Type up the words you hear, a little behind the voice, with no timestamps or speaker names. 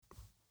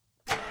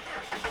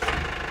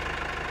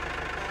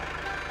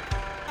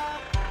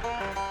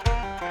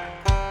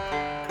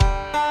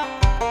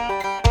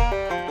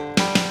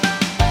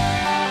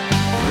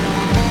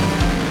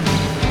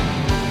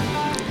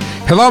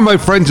Hello, my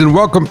friends, and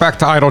welcome back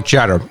to Idle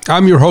Chatter.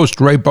 I'm your host,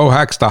 Ray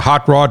Bohacs, the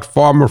hot rod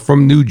farmer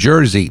from New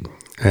Jersey,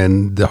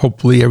 and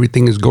hopefully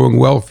everything is going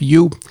well for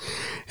you.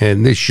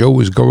 And this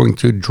show is going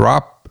to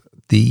drop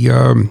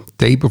the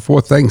day before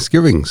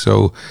Thanksgiving,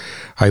 so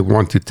I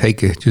want to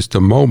take just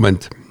a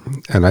moment,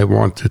 and I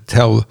want to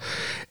tell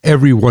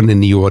everyone in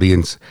the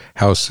audience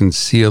how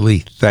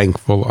sincerely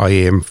thankful I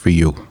am for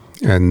you.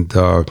 And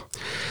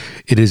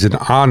it is an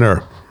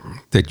honor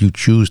that you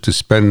choose to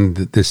spend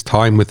this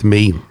time with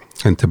me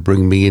and to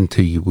bring me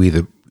into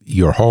either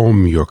your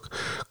home, your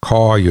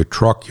car, your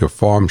truck, your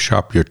farm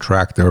shop, your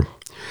tractor.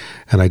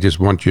 And I just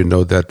want you to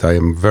know that I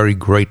am very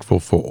grateful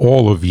for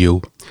all of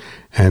you.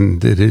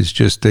 And it is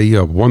just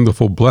a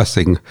wonderful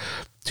blessing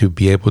to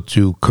be able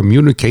to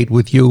communicate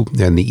with you,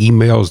 and the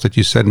emails that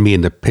you send me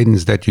and the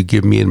pins that you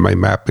give me in my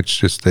map. It's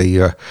just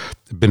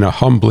been a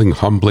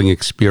humbling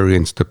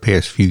experience the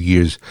past few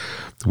years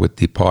with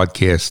the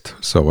podcast.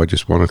 So I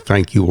just want to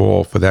thank you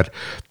all for that.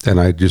 And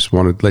I just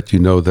want to let you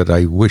know that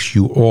I wish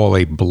you all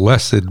a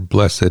blessed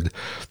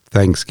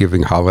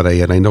Thanksgiving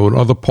holiday. And I know in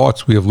other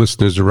parts we have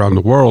listeners around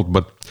the world,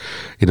 but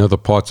in other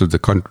parts of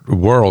the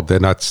world, they're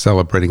not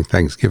celebrating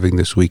Thanksgiving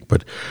this week.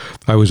 But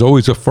I was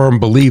always a firm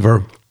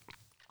believer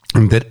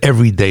that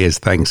every day is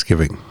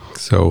Thanksgiving.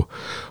 So,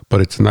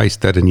 but it's nice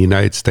that in the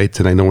United States,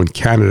 and I know in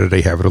Canada,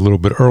 they have it a little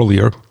bit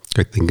earlier,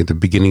 I think at the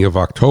beginning of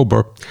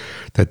October,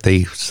 that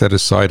they set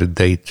aside a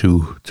day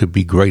to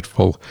be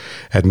grateful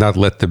and not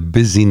let the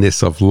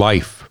busyness of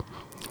life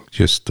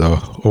just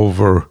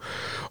overrun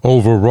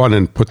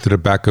and put to the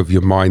back of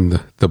your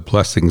mind the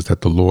blessings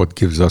that the Lord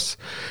gives us,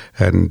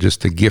 and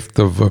just the gift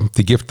of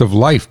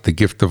life, the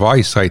gift of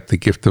eyesight, the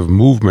gift of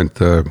movement,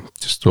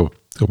 just a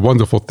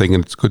wonderful thing.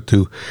 And it's good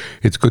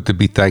to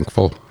be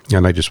thankful.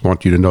 And I just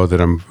want you to know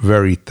that I'm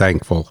very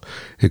thankful,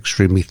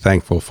 extremely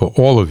thankful for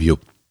all of you.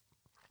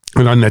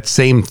 And on that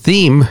same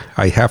theme,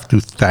 I have to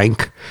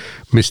thank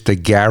Mr.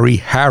 Gary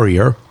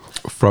Harrier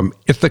from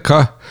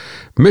Ithaca,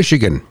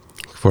 Michigan,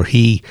 for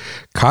he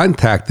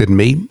contacted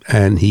me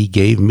and he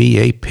gave me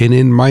a pin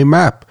in my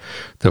map,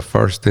 the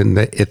first in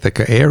the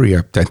Ithaca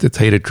area. And to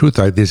tell you the truth,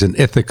 there's an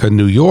Ithaca,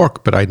 New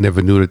York, but I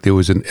never knew that there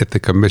was an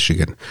Ithaca,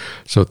 Michigan.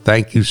 So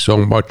thank you so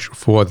much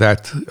for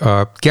that,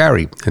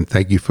 Gary, and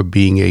thank you for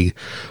being a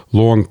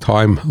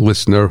long-time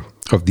listener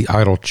of the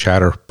Idle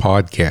Chatter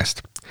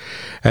podcast.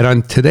 And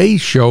on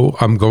today's show,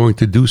 I'm going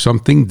to do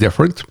something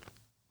different.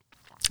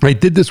 I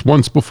did this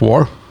once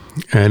before,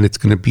 and it's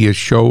going to be a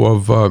show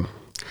of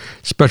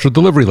special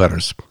delivery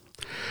letters.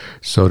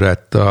 So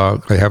that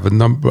I have a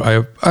number,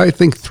 I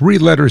think 3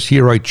 letters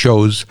here I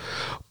chose,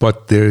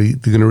 but they're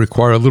going to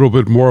require a little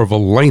bit more of a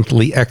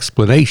lengthy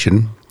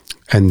explanation.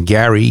 And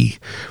Gary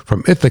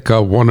from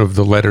Ithaca, one of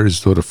the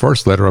letters, or the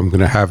first letter I'm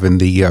going to have in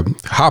the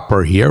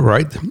hopper here,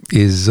 right,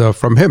 is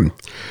from him.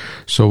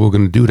 So we're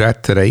going to do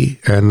that today.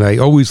 And I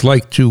always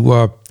like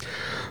to,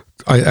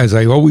 as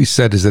I always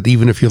said, is that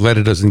even if your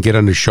letter doesn't get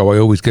on the show, I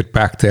always get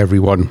back to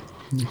everyone,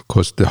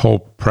 because the whole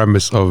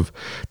premise of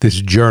this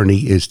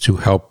journey is to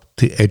help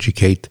to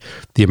educate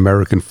the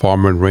American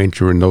farmer and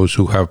rancher and those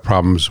who have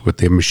problems with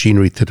their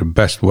machinery to the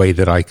best way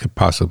that I could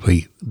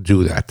possibly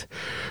do that.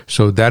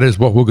 So that is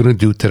what we're going to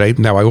do today.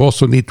 Now, I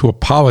also need to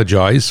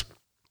apologize.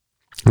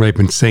 I've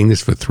been saying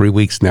this for 3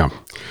 weeks now,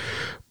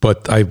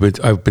 but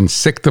I've been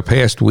sick the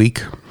past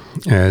week,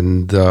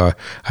 and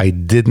I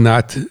did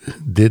not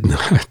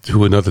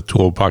do another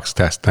toolbox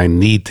test. I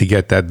need to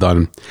get that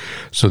done.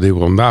 So there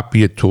will not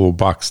be a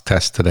toolbox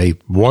test today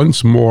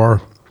once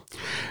more.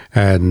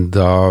 And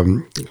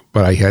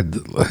but I had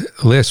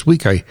last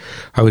week, I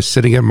was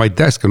sitting at my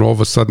desk, and all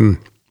of a sudden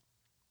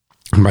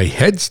my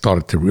head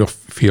started to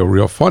feel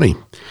real funny.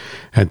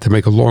 And to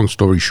make a long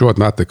story short,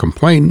 not to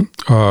complain,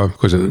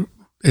 because it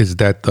is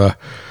that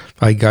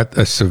I got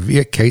a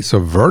severe case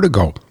of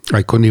vertigo.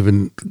 I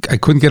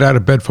couldn't get out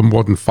of bed for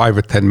more than 5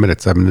 or 10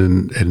 minutes. I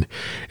mean, and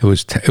it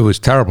was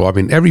terrible. I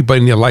mean,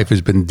 everybody in their life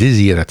has been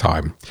dizzy at a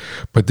time,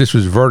 but this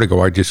was vertigo.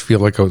 I just feel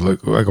like I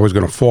was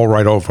going to fall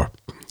right over.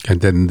 And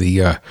then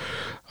the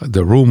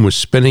room was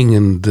spinning,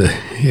 and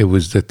it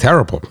was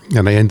terrible.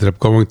 And I ended up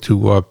going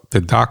to the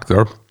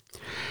doctor,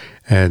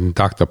 and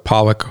Dr.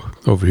 Pollock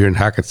over here in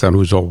Hackettstown,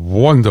 who's a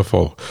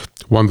wonderful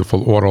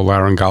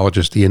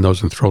otolaryngologist, ear,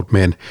 nose, and throat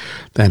man.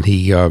 And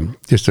he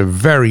just a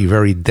very,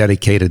 very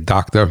dedicated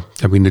doctor.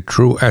 I mean, the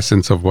true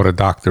essence of what a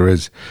doctor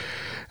is.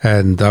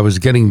 And I was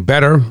getting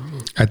better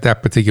at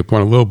that particular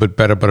point, a little bit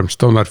better, but I'm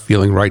still not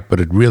feeling right. But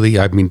it really,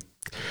 I mean,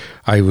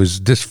 I was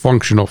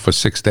dysfunctional for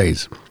 6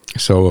 days.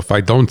 So if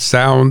I don't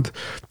sound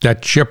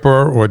that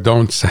chipper or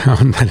don't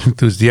sound that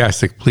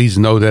enthusiastic, please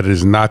know that it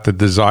is not the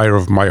desire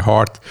of my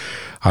heart.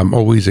 I'm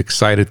always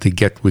excited to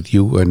get with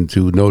you and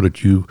to know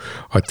that you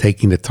are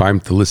taking the time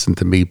to listen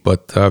to me.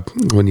 But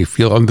when you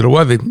feel under the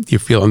weather, you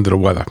feel under the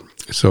weather.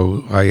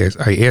 So I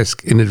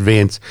ask in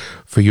advance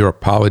for your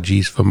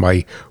apologies for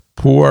my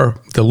poor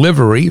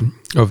delivery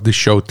of the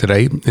show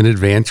today in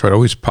advance. I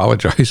always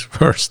apologize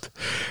first,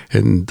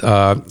 and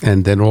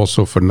then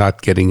also for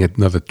not getting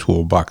another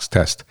toolbox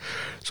test.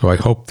 So I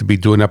hope to be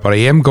doing that, but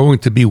I am going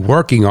to be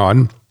working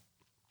on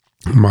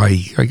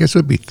I guess it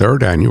would be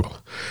third annual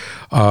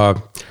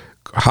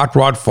Hot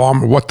Rod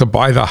Farmer, What to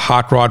Buy the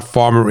Hot Rod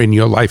Farmer in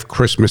Your Life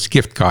Christmas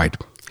Gift Guide.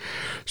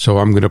 So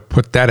I'm going to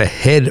put that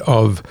ahead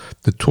of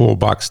the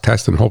toolbox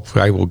test, and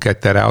hopefully I will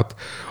get that out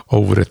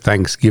over the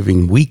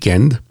Thanksgiving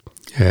weekend.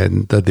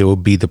 And there will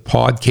be the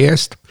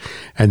podcast,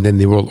 and then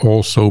there will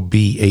also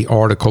be an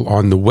article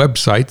on the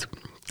website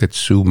that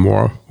Sue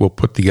Moore will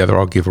put together.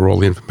 I'll give her all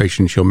the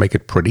information. She'll make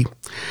it pretty.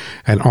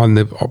 And on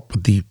the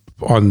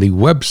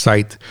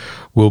website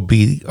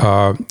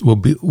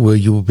where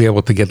you will be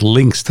able to get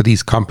links to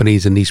these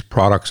companies and these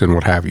products and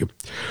what have you.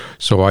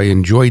 So I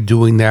enjoy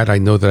doing that. I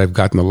know that I've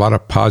gotten a lot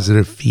of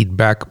positive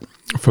feedback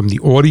from the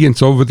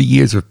audience over the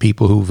years of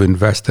people who've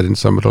invested in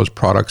some of those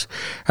products,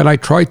 and I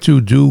try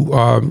to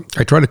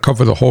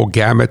cover the whole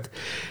gamut.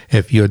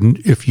 If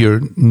you're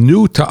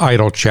new to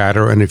Idle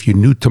Chatter and if you're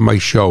new to my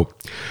show,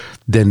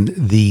 then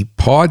the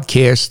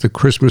podcast, the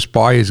Christmas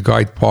Buyer's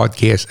Guide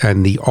podcast,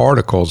 and the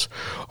articles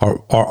are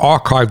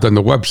archived on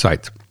the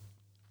website.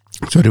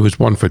 So there was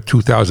one for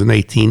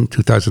 2018,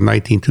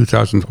 2019,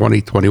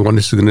 2020, 21.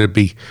 This is going to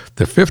be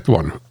the fifth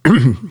one.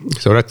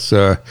 So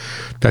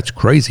that's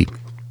crazy.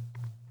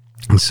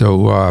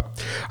 So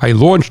I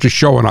launched the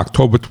show on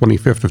October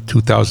 25th of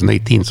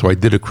 2018. So I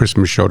did a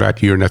Christmas show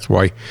that year, and that's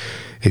why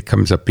it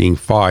comes up being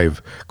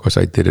 5, because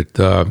I did it.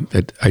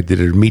 I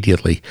did it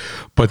immediately.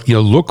 But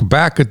look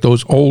back at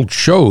those old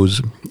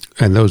shows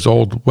and those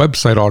old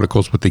website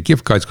articles with the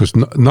gift guides, because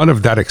none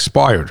of that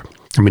expired.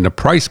 I mean, the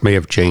price may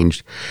have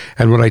changed.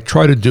 And what I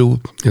try to do,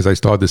 as I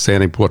started to say,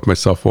 and I brought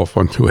myself off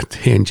onto a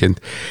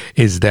tangent,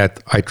 is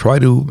that I try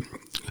to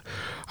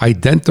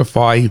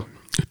identify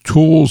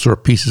tools or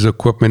pieces of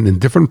equipment in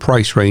different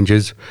price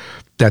ranges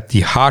that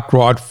the hot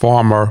rod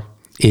farmer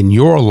in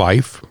your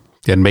life,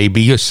 and maybe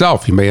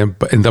yourself, you may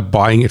end up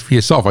buying it for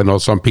yourself. I know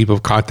some people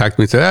have contacted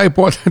me and said, hey, I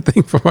bought that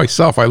thing for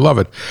myself. I love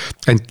it.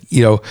 And,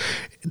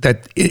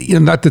 that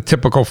not the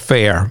typical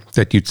fare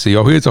that you'd see,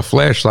 oh, here's a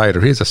flashlight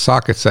or here's a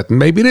socket set. And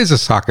maybe it is a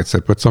socket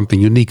set, but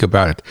something unique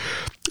about it.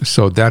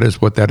 So that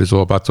is what that is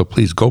all about. So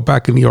please go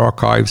back in the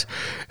archives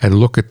and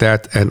look at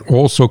that. And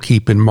also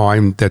keep in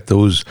mind that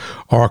those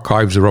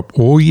archives are up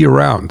all year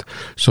round.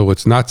 So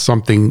it's not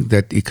something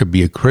that it could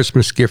be a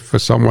Christmas gift for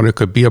someone. It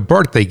could be a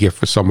birthday gift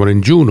for someone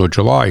in June or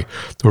July.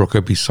 Or it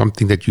could be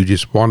something that you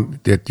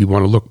want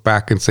to look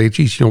back and say,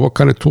 geez, what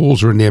kind of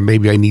tools are in there?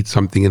 Maybe I need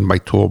something in my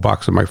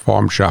toolbox in my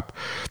farm shop.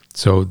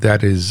 So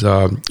that is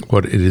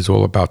what it is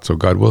all about. So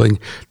God willing,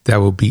 that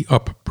will be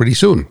up pretty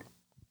soon.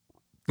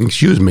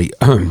 Excuse me.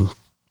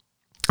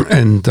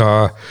 And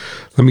let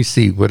me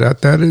see.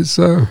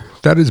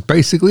 That is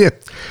basically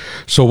it.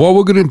 So what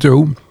we're going to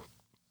do,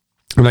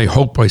 and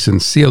I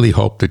sincerely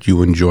hope that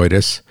you enjoy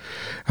this.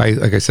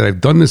 Like I said,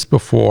 I've done this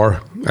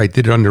before. I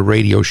did it on the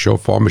radio show,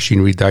 Farm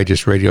Machinery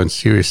Digest Radio on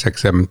Sirius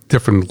XM,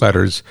 different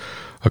letters,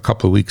 a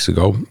couple of weeks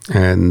ago.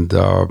 And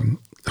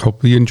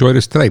hopefully you enjoy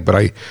this today.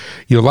 But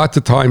lots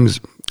of times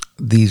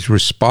these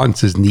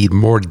responses need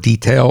more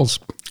details,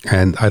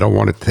 and I don't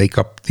want to take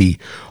up the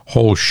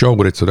whole show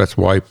with it, so that's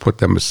why I put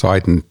them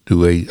aside and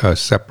do a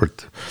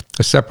separate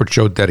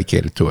show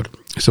dedicated to it.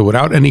 So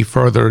without any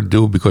further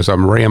ado, because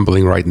I'm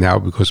rambling right now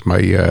because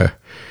my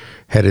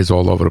head is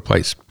all over the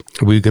place,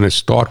 we're going to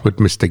start with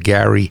Mr.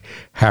 Gary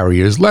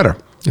Harrier's letter,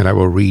 and I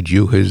will read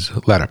you his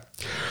letter.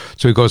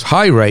 So he goes,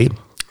 "Hi, Ray.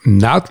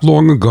 Not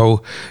long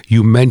ago,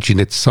 you mentioned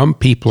that some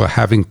people are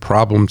having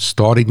problems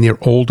starting their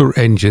older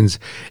engines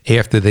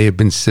after they have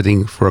been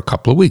sitting for a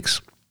couple of weeks.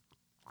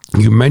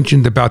 You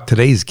mentioned about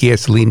today's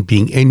gasoline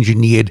being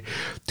engineered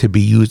to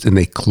be used in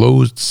a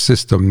closed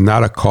system,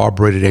 not a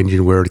carbureted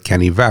engine where it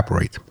can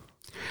evaporate.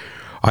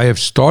 I have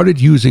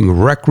started using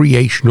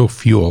recreational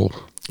fuel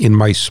in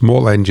my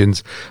small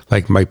engines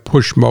like my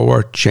push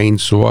mower,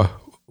 chainsaw,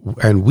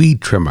 and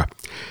weed trimmer,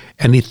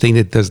 anything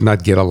that does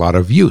not get a lot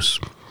of use.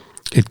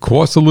 It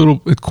costs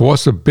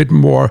a bit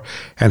more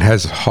and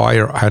has a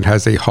higher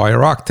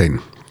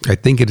octane. I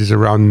think it is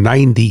around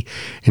 90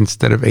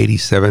 instead of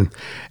 87,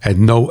 and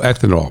no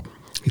ethanol.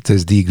 It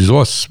says the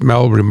exhaust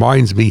smell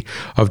reminds me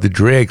of the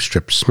drag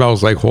strip.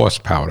 Smells like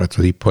horsepower." That's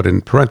what he put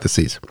in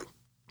parentheses.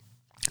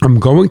 "I'm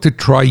going to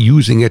try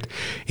using it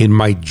in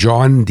my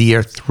John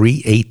Deere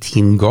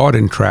 318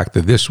 garden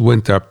tractor this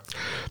winter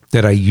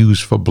that I use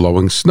for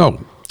blowing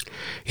snow.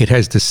 It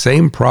has the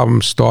same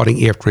problem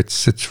starting after it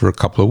sits for a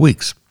couple of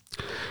weeks.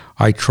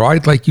 I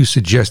tried like you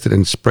suggested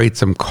and sprayed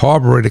some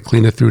carburetor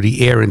cleaner through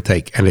the air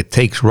intake, and it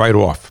takes right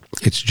off.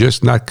 It's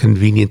just not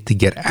convenient to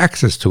get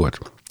access to it.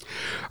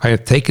 I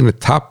have taken the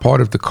top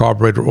part of the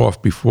carburetor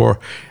off before,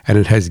 and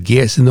it has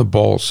gas in the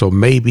bowl, so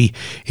maybe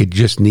it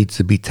just needs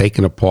to be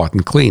taken apart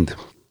and cleaned."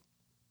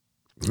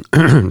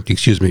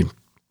 Excuse me.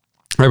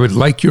 "I would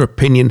like your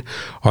opinion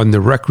on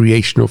the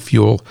recreational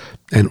fuel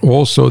and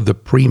also the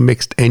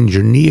pre-mixed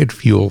engineered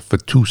fuel for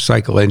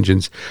 2-cycle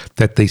engines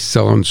that they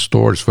sell in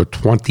stores for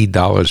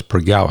 $20 per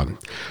gallon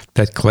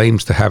that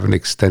claims to have an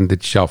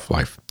extended shelf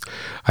life.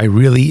 I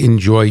really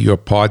enjoy your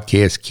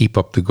podcast. Keep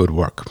up the good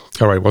work."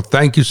 All right. Well,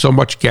 thank you so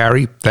much,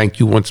 Gary. Thank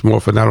you once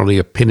more for not only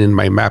a pin in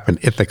my map in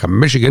Ithaca,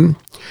 Michigan,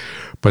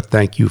 but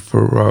thank you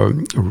for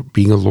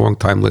being a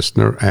long-time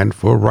listener and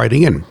for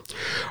writing in.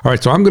 All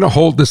right, so I'm going to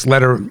hold this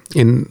letter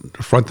in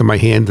front of my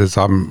hand as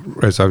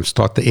I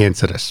start to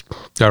answer this.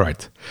 All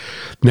right.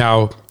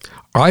 Now,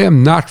 I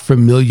am not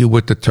familiar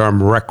with the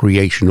term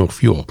recreational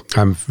fuel.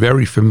 I'm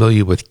very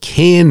familiar with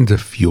canned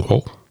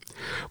fuel,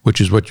 which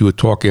is what you were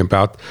talking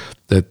about,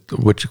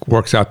 which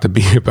works out to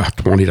be about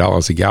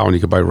 $20 a gallon. You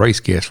can buy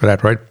race gas for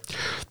that, right?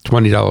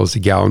 $20 a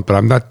gallon. But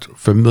I'm not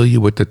familiar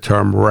with the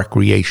term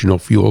recreational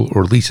fuel,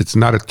 or at least it's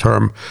not a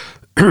term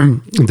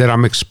that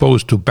I'm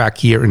exposed to back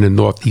here in the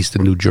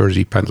northeastern New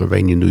Jersey,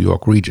 Pennsylvania, New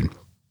York region.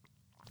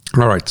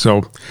 All right,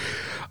 so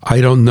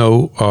I don't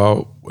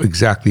know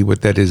exactly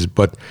what that is,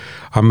 but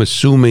I'm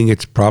assuming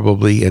it's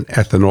probably an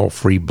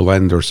ethanol-free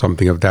blend or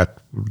something of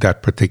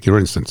that particular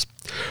instance.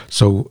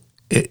 So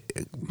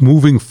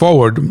moving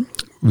forward,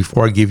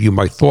 before I give you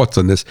my thoughts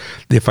on this,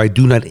 if I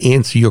do not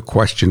answer your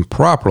question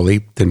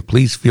properly, then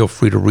please feel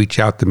free to reach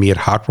out to me at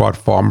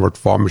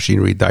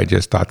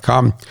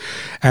hotrodfarmer@farmmachinerydigest.com,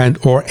 and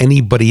or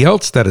anybody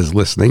else that is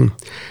listening,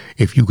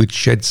 if you could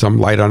shed some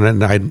light on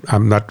it. And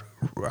I'm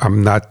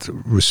not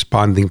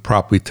responding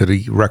properly to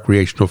the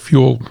recreational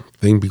fuel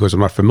thing because I'm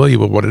not familiar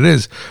with what it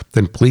is,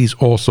 then please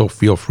also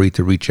feel free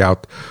to reach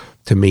out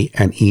to me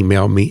and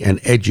email me and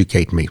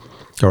educate me.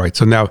 All right,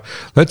 so now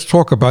let's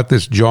talk about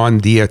this John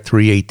Deere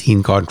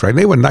 318 contract.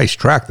 They were nice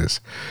tractors.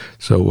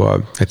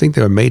 So I think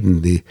they were made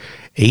in the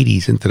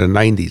 80s into the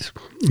 90s,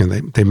 and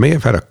they may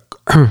have had a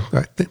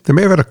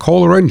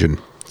Kohler engine.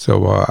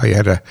 So I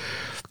had a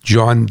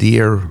John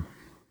Deere.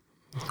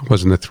 It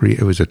wasn't a 3,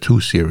 it was a 2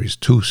 Series,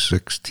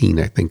 216,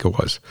 I think it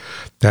was.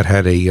 That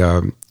had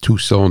a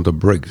 2-cylinder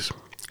Briggs.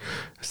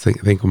 I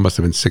think it must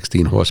have been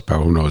 16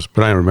 horsepower, who knows.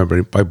 But I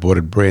remember I bought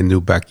it brand new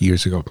back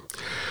years ago.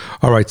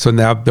 All right, so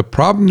now the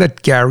problem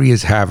that Gary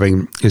is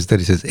having is that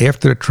he says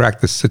after the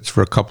tractor sits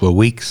for a couple of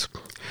weeks,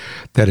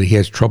 that he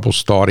has trouble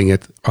starting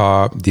it,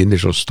 the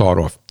initial start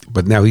off.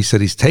 But now he said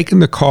he's taken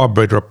the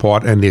carburetor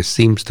apart and there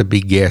seems to be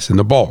gas in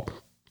the bulb.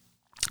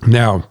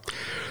 Now,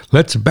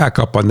 let's back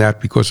up on that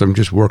because I'm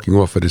just working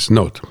off of this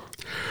note.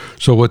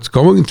 So what's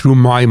going through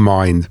my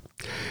mind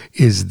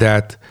is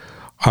that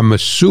I'm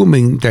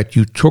assuming that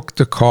you took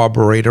the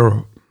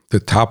carburetor, the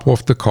top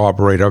off the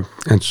carburetor,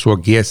 and saw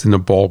gas in the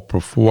bulb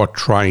before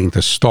trying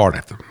to start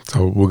it.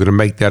 So we're going to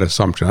make that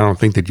assumption. I don't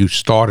think that you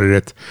started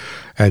it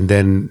and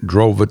then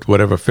drove it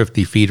whatever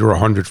 50 feet or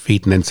 100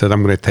 feet and then said,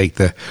 I'm going to take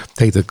the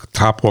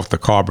top off the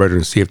carburetor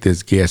and see if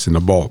there's gas in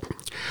the bulb.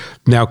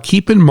 Now,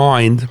 keep in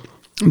mind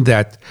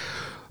that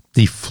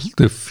the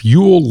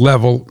fuel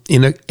level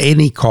in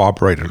any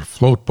carburetor, the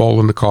float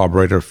bowl in the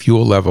carburetor,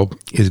 fuel level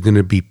is going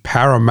to be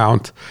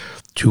paramount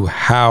to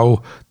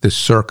how the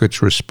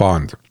circuits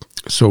respond.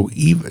 So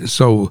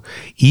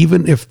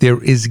even if there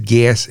is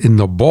gas in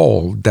the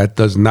bowl, that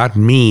does not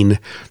mean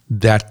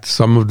that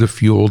some of the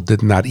fuel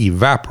did not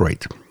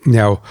evaporate.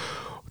 Now,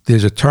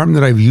 there's a term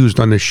that I've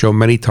used on this show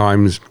many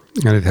times,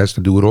 and it has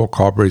to do with all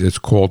carburetors. It's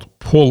called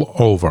pull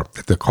over.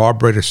 That the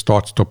carburetor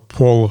starts to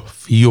pull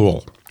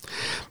fuel.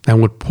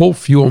 And what pull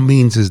fuel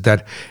means is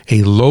that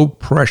a low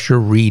pressure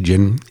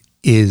region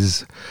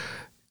is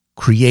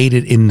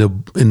created in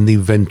the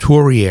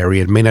Venturi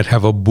area. It may not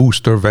have a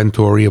booster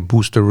Venturi. A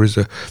booster is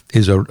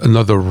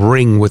another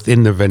ring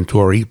within the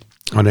Venturi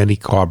on any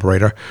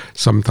carburetor.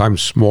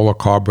 Sometimes smaller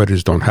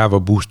carburetors don't have a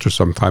booster.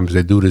 Sometimes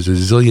they do. There's a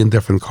zillion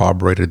different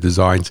carburetor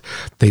designs.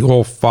 They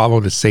all follow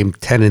the same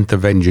tenet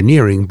of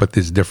engineering, but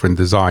there's different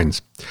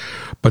designs.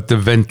 But the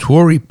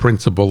Venturi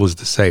principle is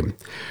the same.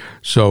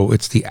 So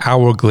it's the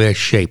hourglass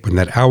shape, and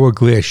that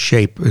hourglass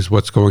shape is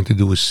what's going to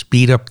do is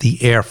speed up the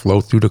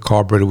airflow through the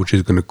carburetor, which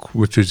is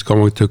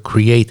going to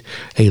create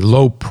a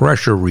low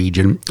pressure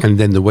region. And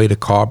then the way a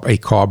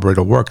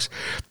carburetor works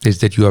is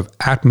that you have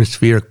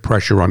atmospheric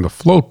pressure on the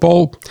float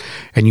bowl,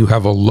 and you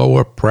have a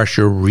lower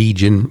pressure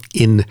region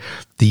in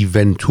the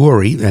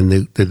Venturi, and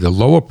the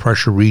lower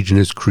pressure region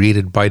is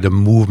created by the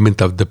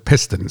movement of the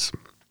pistons.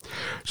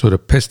 So the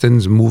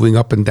pistons moving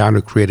up and down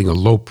are creating a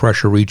low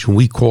pressure region.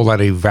 We call that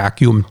a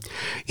vacuum.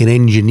 In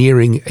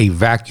engineering, a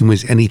vacuum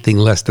is anything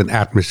less than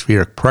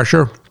atmospheric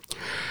pressure.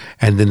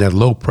 And then that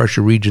low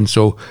pressure region.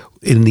 So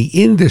in the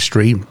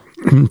industry,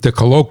 the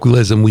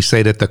colloquialism, we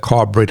say that the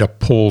carburetor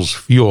pulls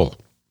fuel.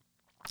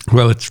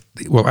 Well,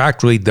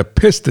 actually, the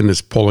piston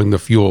is pulling the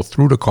fuel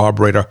through the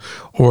carburetor,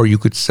 or you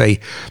could say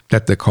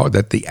that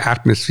the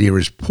atmosphere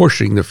is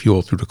pushing the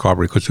fuel through the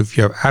carburetor. Because if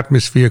you have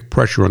atmospheric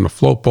pressure on the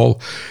float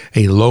bowl,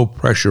 a low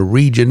pressure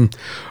region,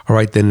 all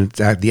right, then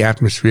the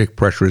atmospheric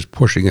pressure is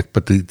pushing it.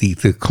 But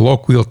the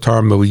colloquial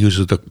term that we use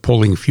is the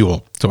pulling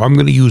fuel. So I'm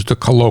going to use the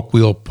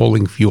colloquial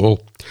pulling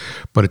fuel,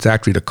 but it's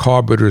actually the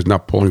carburetor is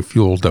not pulling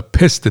fuel. The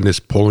piston is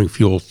pulling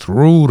fuel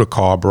through the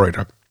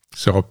carburetor.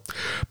 So,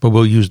 but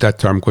we'll use that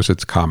term because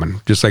it's common.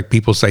 Just like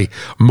people say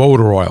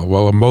motor oil.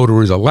 Well, a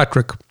motor is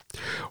electric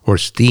or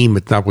steam.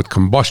 It's not with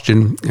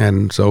combustion.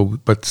 And so,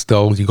 but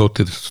still you go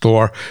to the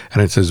store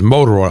and it says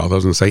motor oil. It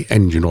doesn't say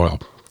engine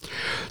oil.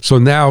 So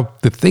now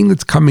the thing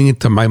that's coming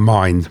into my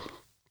mind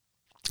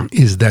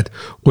is that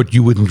what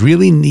you would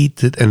really need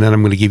to, and then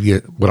I'm going to give you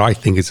what I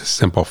think is a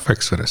simple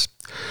fix for this.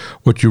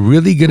 What you're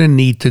really going to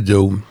need to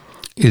do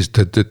is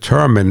to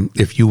determine,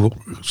 if you were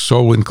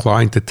so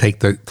inclined to take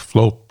the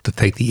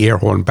air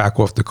horn back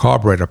off the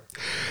carburetor,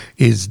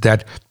 is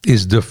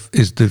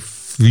the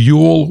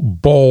fuel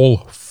bowl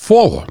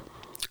full,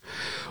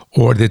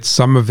 or did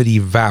some of it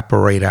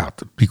evaporate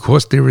out?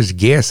 Because there is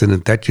gas in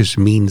it, that just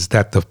means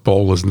that the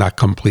bowl is not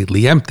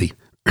completely empty.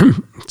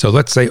 So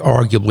let's say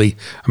arguably,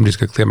 I'm just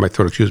going to clear my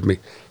throat, excuse me.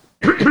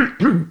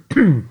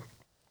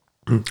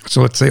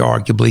 So let's say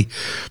arguably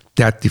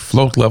that the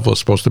float level is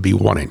supposed to be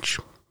 1 inch,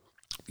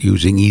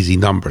 using easy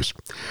numbers.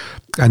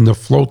 And the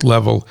float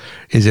level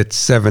is at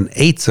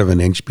 7/8 of an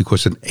inch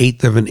because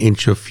 1/8 of an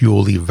inch of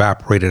fuel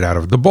evaporated out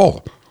of the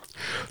bowl.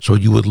 So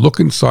you would look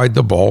inside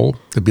the bowl.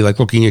 It'd be like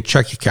looking at a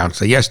checking account.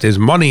 Say, yes, there's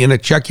money in a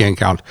checking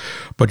account,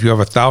 but you have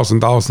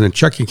 $1,000 in a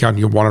checking account and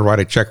you want to write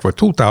a check for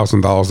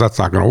 $2,000. That's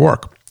not going to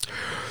work.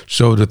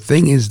 So the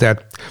thing is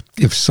that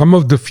if some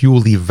of the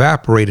fuel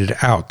evaporated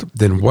out,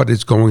 then what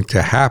is going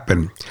to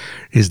happen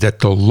is that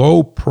the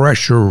low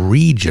pressure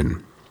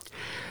region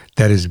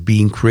that is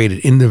being created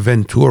in the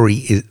Venturi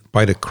is,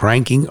 by the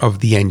cranking of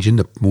the engine,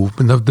 the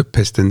movement of the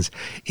pistons,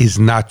 is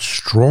not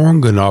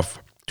strong enough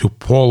to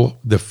pull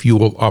the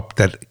fuel up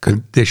that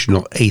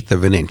additional 1/8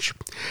 of an inch.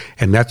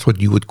 And that's what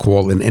you would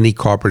call in any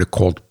carburetor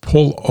called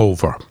pull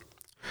over.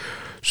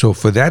 So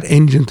for that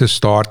engine to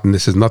start, and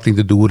this has nothing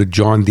to do with a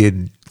John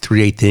Deere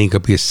 318, it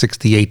could be a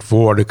 68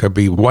 Ford, it could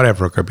be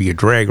whatever, it could be a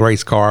drag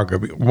race car, it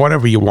could be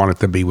whatever you want it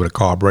to be with a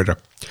carburetor,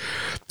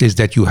 is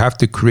that you have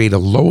to create a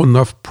low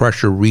enough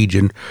pressure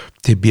region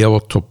to be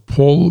able to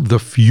pull the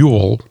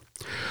fuel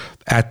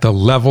at the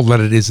level that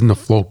it is in the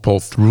float bowl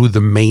through the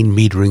main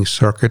metering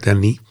circuit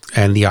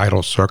and the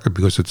idle circuit,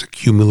 because it's a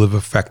cumulative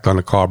effect on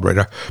a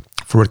carburetor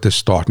for it to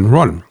start and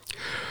run.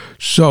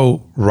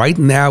 So right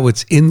now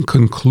it's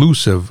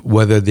inconclusive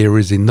whether there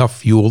is enough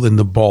fuel in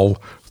the bowl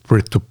for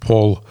it to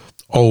pull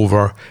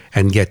over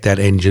and get that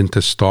engine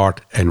to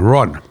start and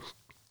run.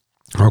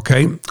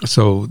 Okay,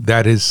 so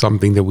that is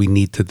something that we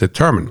need to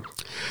determine.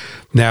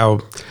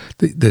 Now,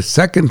 the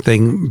second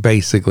thing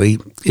basically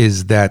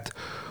is that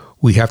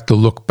we have to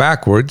look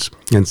backwards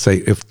and say,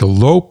 if the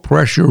low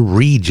pressure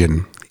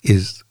region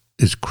is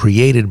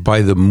created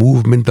by the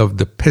movement of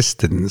the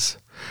pistons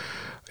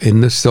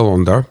in the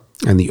cylinder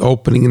and the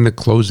opening and the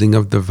closing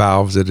of the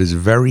valves, it is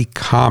very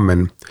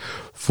common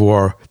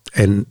for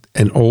an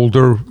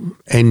older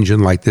engine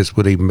like this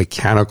with a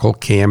mechanical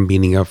cam,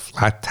 meaning a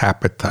flat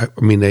tappet type,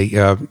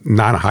 a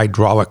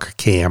non-hydraulic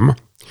cam,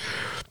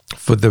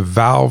 for the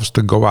valves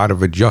to go out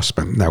of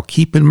adjustment. Now,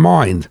 keep in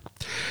mind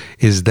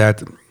is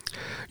that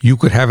you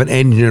could have an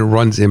engine that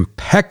runs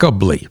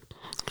impeccably.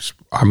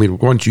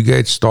 Once you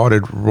get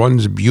started,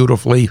 runs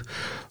beautifully,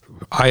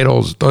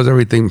 idles, does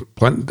everything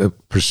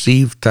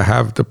perceived to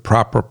have the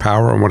proper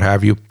power and what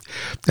have you,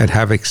 and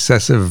have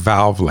excessive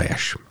valve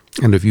lash.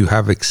 And if you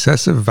have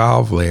excessive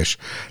valve lash,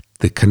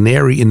 the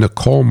canary in the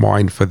coal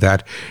mine for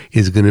that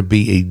is going to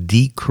be a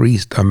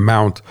decreased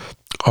amount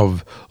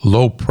of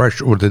low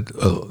pressure, or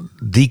the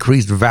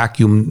decreased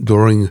vacuum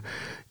during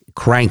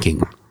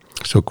cranking.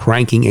 So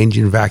cranking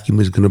engine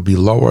vacuum is going to be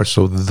lower.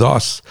 So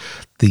thus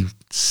the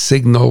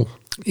signal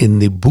in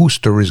the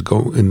booster is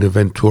going in the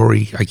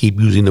Venturi. I keep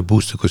using the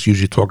booster because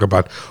usually talk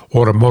about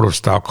automotive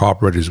style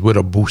carburetors with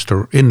a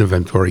booster in the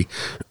Venturi.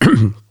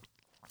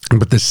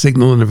 But the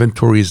signal in the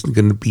Venturi is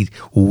going to be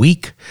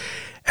weak.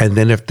 And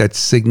then if that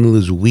signal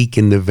is weak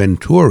in the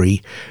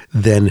Venturi,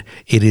 then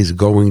it is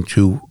going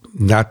to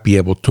not be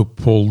able to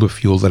pull the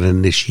fuel and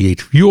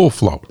initiate fuel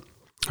flow.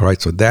 All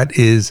right, so that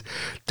is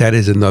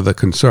another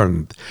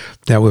concern.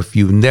 Now, if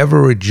you've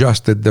never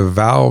adjusted the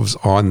valves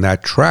on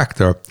that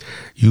tractor,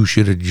 you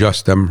should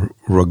adjust them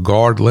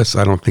regardless.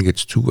 I don't think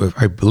it's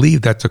I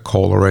believe that's a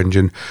Kohler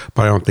engine,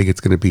 but I don't think it's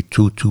going to be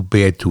too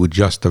bad to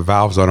adjust the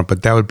valves on it.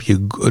 But that would be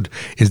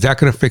is that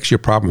going to fix your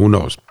problem? Who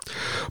knows?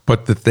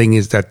 But the thing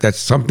is that's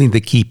something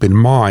to keep in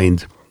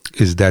mind,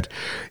 is that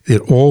it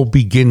all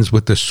begins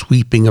with the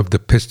sweeping of the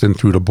piston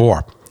through the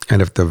bore.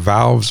 And if the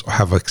valves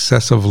have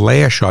excessive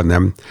lash on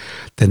them,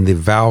 then the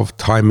valve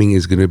timing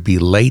is going to be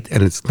late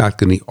and it's not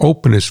going to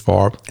open as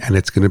far, and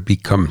it's going to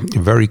become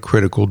very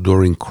critical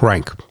during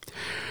crank.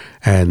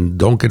 And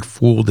don't get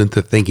fooled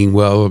into thinking,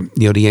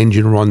 the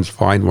engine runs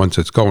fine once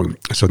it's going.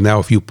 So now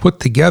if you put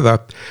together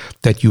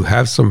that you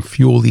have some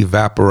fuel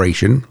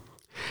evaporation,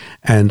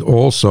 and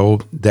also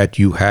that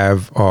you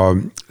have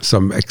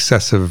some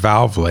excessive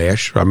valve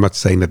lash. I'm not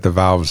saying that the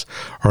valves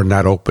are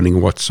not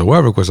opening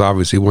whatsoever, because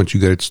obviously once you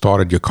get it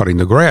started, you're cutting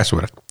the grass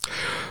with it.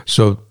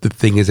 So the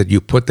thing is that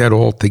you put that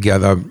all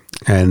together,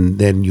 and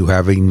then you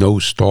have a no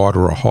start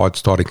or a hard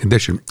starting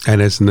condition. And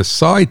as an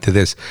aside to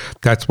this,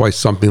 that's why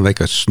something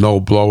like a snow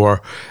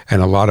blower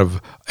and a lot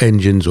of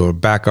engines or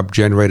backup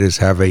generators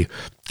have a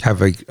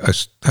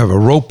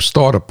rope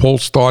start, a pull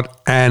start,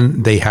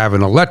 and they have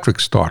an electric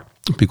start.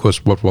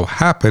 Because what will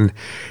happen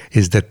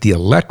is that the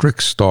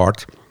electric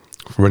start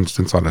For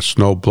instance, on a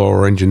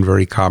snowblower engine,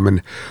 very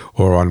common,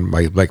 or on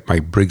my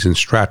Briggs &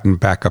 Stratton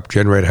backup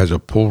generator has a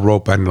pull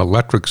rope and an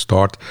electric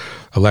start.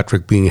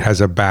 Electric being it has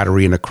a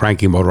battery and a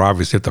cranking motor.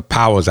 Obviously, if the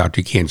power's out,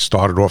 you can't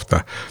start it off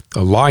the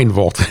line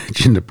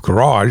voltage in the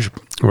garage,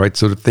 right?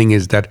 So the thing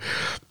is that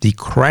the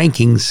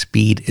cranking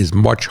speed is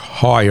much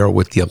higher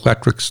with the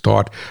electric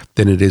start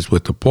than it is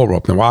with the pull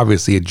rope. Now,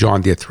 obviously, a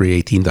John Deere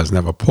 318 doesn't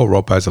have a pull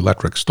rope, it has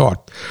electric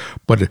start.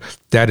 But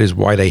that is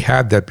why they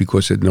have that,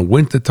 because in the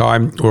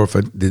wintertime, or if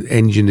the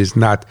engine is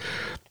not,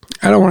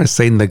 I don't want to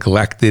say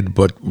neglected,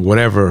 but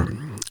whatever,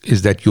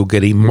 is that you'll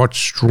get a much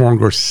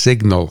stronger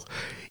signal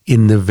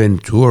in the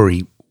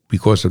Venturi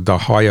because of the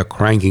higher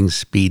cranking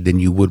speed than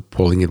you would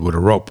pulling it with a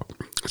rope.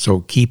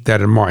 So keep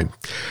that in mind.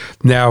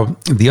 Now,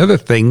 the other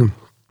thing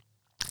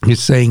you're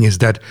saying is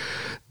that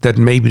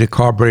maybe the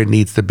carburetor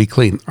needs to be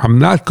clean. I'm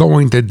not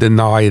going to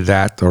deny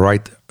that, all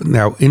right?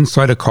 Now,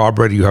 inside a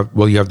carburetor, you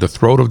have the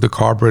throat of the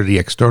carburetor, the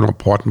external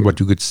part, and what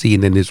you could see,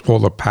 and then there's all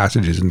the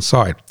passages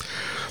inside.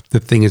 The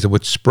thing is that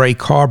with spray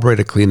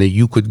carburetor cleaner,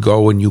 you could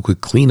go and you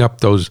could clean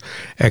up those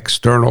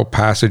external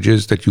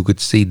passages that you could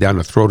see down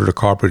the throat of the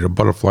carburetor, the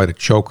butterfly, the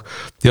choke.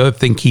 The other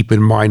thing, keep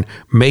in mind,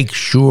 make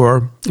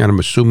sure, and I'm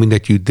assuming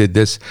that you did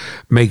this,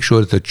 make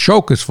sure that the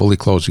choke is fully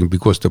closing,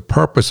 because the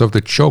purpose of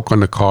the choke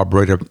on the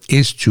carburetor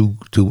is to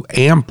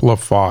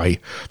amplify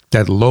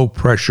that low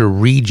pressure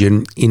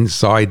region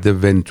inside the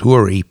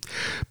Venturi,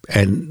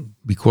 and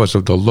because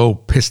of the low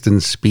piston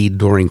speed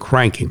during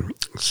cranking.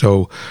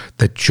 So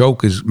the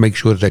choke is, make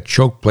sure that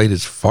choke plate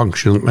is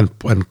functional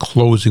and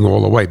closing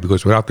all the way,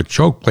 because without the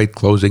choke plate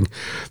closing,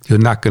 you're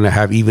not going to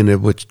have, even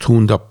if it's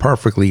tuned up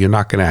perfectly, you're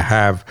not going to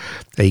have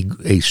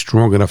a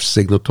strong enough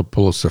signal to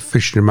pull a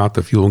sufficient amount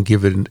of fuel and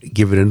give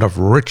it enough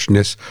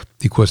richness,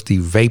 because the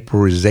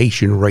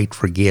vaporization rate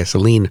for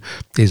gasoline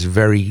is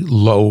very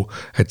low.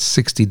 At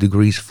 60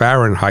 degrees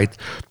Fahrenheit,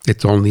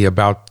 it's only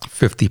about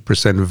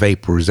 50%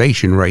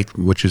 vaporization rate,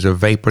 which is a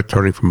vapor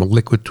turning from a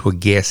liquid to a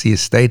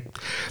gaseous state.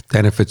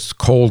 Then if it's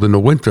cold in the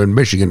winter in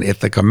Michigan,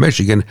 Ithaca,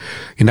 Michigan,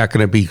 you're not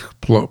going to be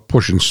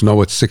pushing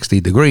snow at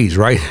 60 degrees,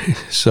 right?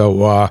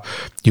 So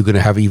you're going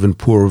to have even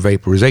poorer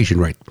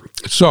vaporization rate.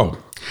 So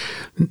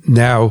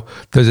now,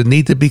 does it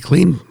need to be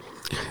clean?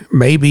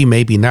 Maybe,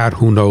 maybe not,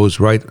 who knows,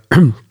 right?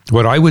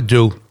 What I would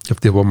do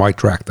if they were my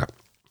tractor,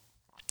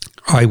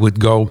 I would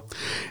go,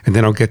 and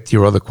then I'll get to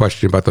your other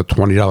question about the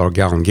 $20 a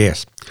gallon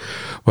gas.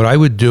 What I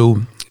would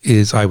do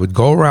is I would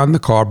go around the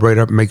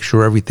carburetor, make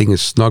sure everything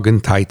is snug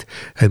and tight,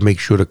 and make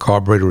sure the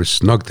carburetor is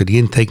snug to the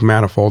intake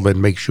manifold,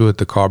 and make sure that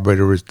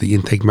the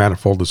intake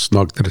manifold is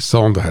snug to the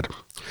cylinder head.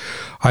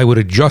 I would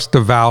adjust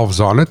the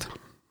valves on it,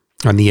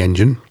 on the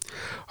engine.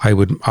 I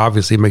would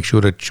obviously make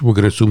sure that we're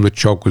going to assume the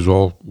choke was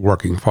all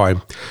working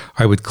fine.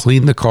 I would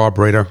clean the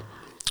carburetor,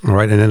 all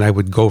right, and then I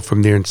would go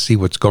from there and see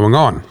what's going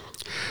on.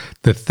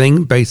 The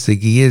thing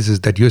basically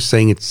is that you're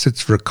saying it sits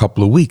for a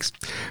couple of weeks.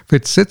 If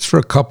it sits for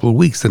a couple of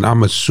weeks, then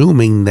I'm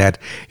assuming that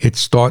it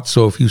starts.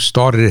 So if you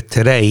started it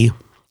today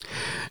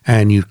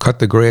and you cut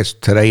the grass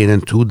today, and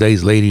then 2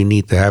 days later you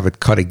need to have it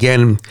cut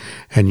again,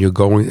 and you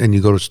go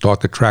to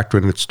start the tractor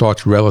and it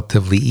starts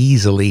relatively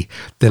easily,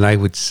 then I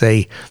would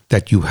say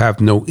that you have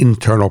no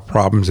internal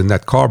problems in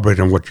that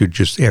carburetor, and what you're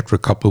just, after a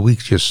couple of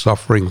weeks, you're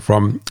suffering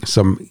from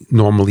some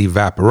normal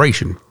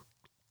evaporation.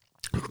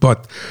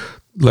 But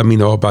let me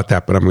know about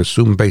that, but I'm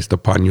assuming based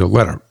upon your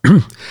letter.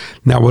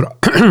 Now,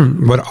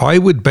 what I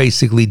would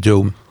basically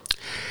do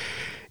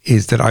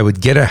is that I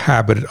would get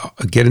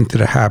into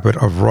the habit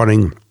of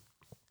running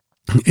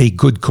a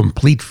good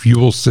complete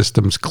fuel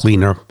systems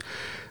cleaner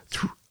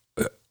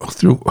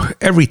through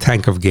every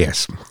tank of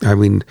gas. I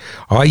mean,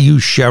 I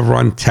use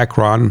Chevron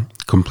Techron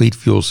complete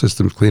fuel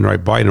systems cleaner. I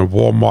buy it in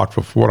Walmart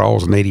for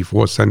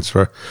 $4.84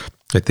 for,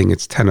 I think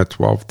it's 10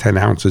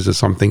 ounces or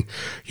something.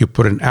 You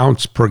put an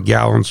ounce per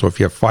gallon. So if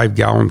you have 5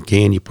 gallon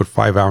can, you put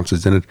 5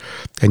 ounces in it,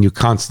 and you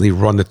constantly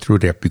run it through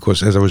there.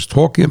 Because as I was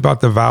talking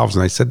about the valves,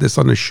 and I said this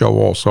on the show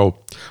also,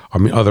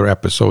 other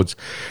episodes,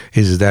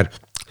 is that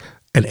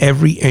and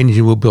every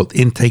engine will build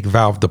intake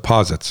valve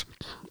deposits.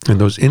 And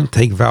those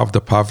intake valve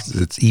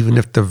deposits, even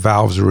if the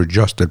valves are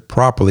adjusted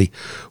properly,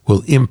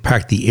 will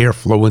impact the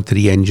airflow into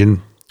the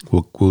engine,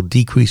 will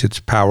decrease its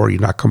power.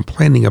 You're not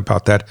complaining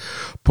about that,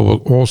 but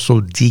will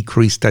also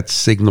decrease that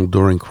signal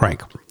during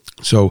crank.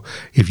 So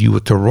if you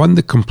were to run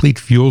the complete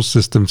fuel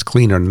systems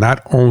cleaner,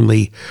 not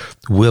only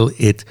will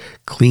it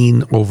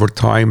clean over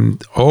time,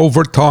 it's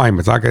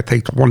not going to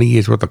take 20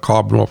 years worth of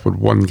carbon off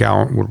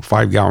with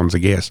 5 gallons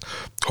of gas.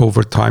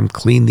 Over time,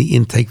 clean the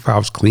intake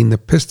valves, clean the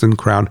piston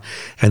crown,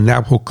 and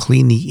that will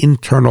clean the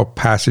internal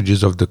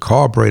passages of the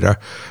carburetor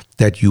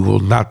that you will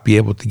not be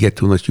able to get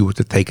to unless you were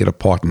to take it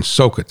apart and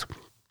soak it.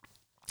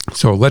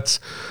 So let's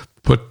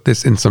put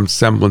this in some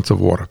semblance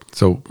of order.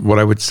 So what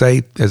I would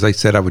say, as I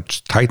said, I would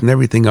tighten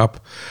everything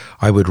up.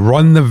 I would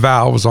run the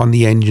valves on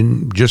the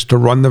engine just to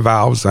run the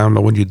valves. I don't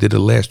know when you did it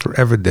last or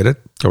ever did it.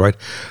 All right.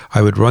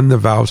 I would run the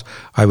valves.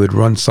 I would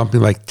run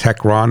something like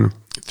Techron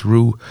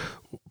through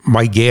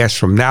my gas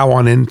from now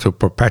on into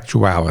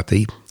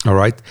perpetuality. All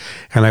right.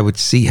 And I would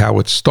see how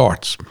it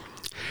starts.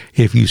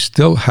 If you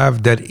still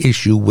have that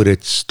issue with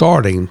it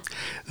starting,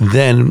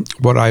 then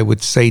what I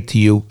would say to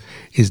you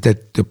is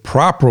that the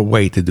proper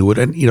way to do it,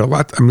 and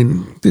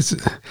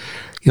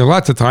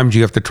lots of times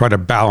you have to try to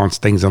balance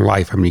things in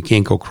life. I mean, you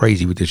can't go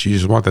crazy with this. You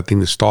just want the thing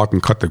to start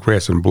and cut the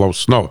grass and blow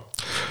snow.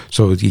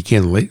 So you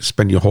can't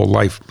spend your whole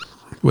life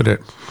with an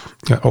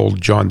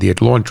old John Deere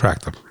lawn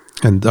tractor.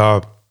 And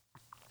the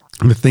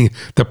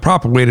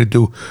proper way to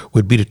do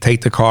would be to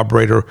take the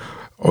carburetor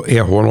or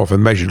air horn off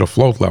and measure the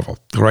float level,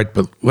 all right?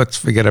 But let's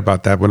forget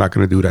about that. We're not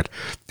going to do that.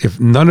 If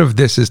none of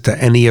this is to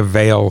any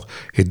avail,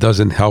 it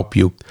doesn't help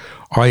you,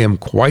 I am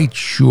quite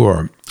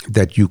sure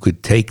that you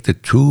could take the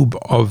tube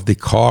of the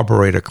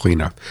carburetor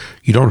cleaner.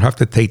 You don't have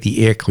to take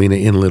the air cleaner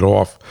inlet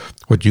off.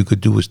 What you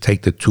could do is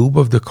take the tube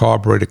of the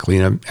carburetor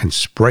cleaner and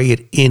spray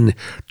it in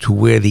to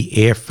where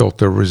the air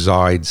filter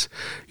resides.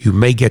 You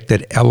may get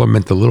that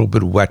element a little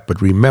bit wet,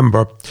 but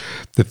remember,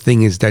 the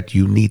thing is that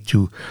you need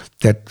to,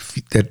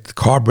 that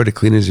carburetor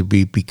cleaners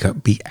be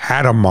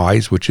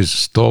atomized, which is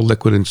still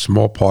liquid in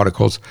small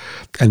particles,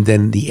 and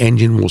then the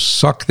engine will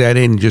suck that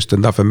in just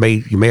enough. And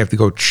you may have to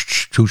go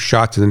 2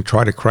 shots and then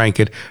try to crank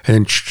it, and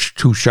then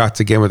 2 shots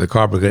again with the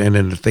carburetor, and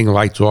then the thing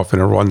lights off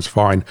and it runs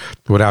fine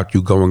without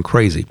you going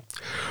crazy.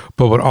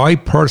 But what I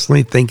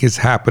personally think is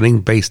happening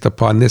based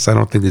upon this, I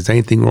don't think there's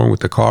anything wrong with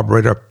the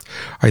carburetor.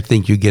 I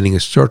think you're getting a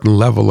certain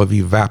level of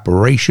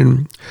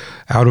evaporation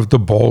out of the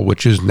bowl,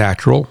 which is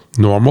natural,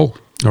 normal,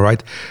 all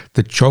right?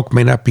 The choke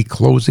may not be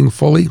closing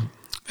fully,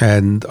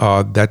 and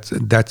that's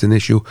an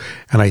issue.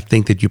 And I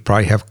think that you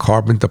probably have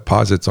carbon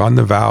deposits on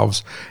the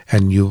valves,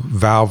 and your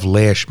valve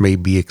lash may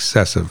be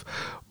excessive.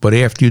 But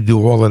after you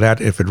do all of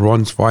that, if it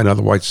runs fine,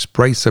 otherwise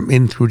spray some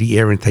in through the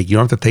air intake. You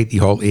don't have to take the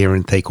whole air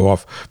intake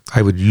off.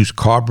 I would use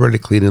carburetor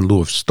clean in lieu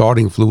of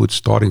starting fluid.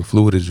 Starting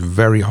fluid is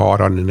very hard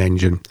on an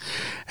engine.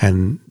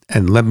 And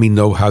let me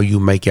know how you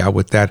make out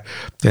with that.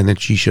 And then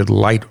she should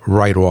light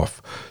right off.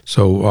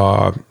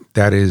 So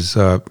that is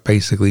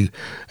basically,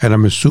 and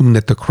I'm assuming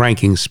that the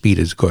cranking speed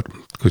is good,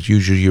 because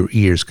usually your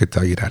ears could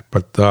tell you that.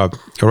 But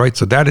all right,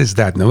 so that is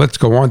that. Now let's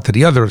go on to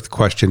the other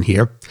question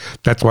here.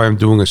 That's why I'm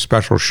doing a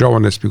special show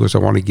on this, because I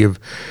want to give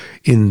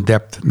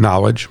in-depth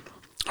knowledge.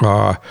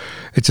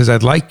 It says,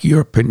 I'd like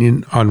your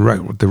opinion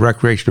on the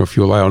recreational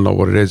fuel. I don't know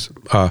what it is.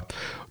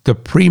 The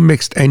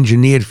pre-mixed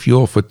engineered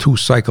fuel for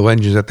 2-cycle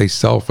engines that they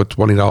sell for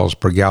 $20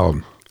 per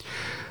gallon.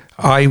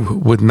 I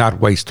would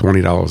not waste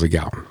 $20 a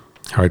gallon.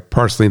 All right,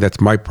 personally, that's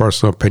my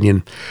personal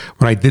opinion.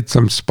 When I did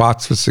some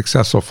spots for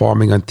Successful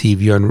Farming on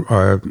TV, and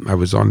I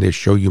was on their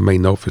show, you may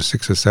know, for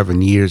 6 or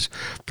 7 years.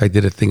 I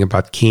did a thing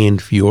about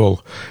canned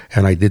fuel,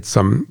 and I did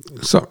some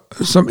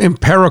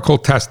empirical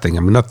testing.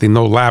 I mean,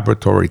 no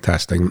laboratory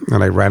testing.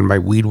 And I ran my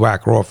weed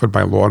whacker off it,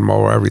 my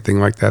lawnmower, everything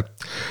like that.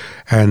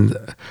 And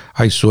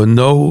I saw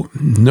no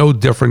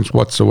difference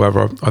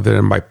whatsoever, other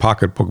than my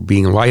pocketbook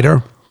being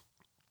lighter.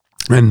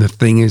 And the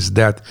thing is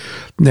that,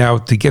 now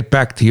to get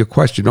back to your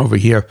question over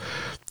here,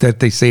 that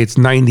they say it's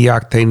 90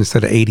 octane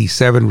instead of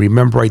 87.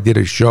 Remember, I did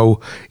a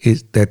show.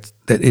 Is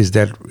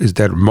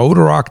that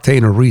motor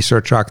octane or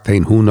research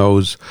octane? Who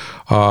knows?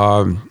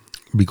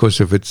 Because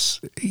if it's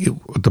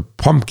the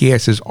pump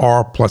gas is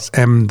R plus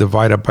M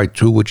divided by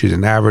 2, which is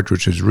an average,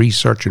 which is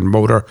research and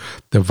motor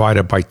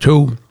divided by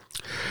 2.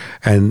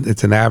 And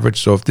it's an average.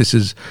 So if this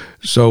is,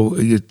 so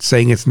it's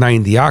saying it's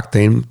 90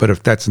 octane, but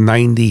if that's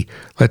 90,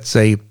 let's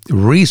say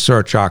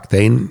research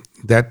octane,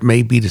 that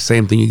may be the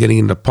same thing you're getting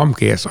in the pump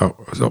gas. So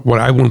what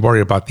I wouldn't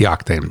worry about the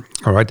octane.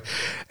 All right.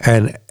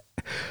 And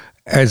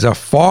as a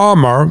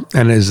farmer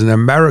and as an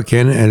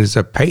American and as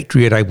a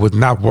patriot, I would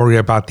not worry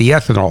about the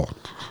ethanol.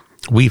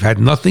 We've had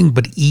nothing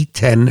but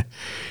E10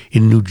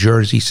 in New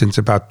Jersey since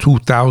about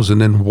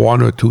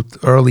 2001 or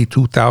early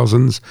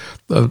 2000s,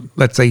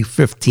 let's say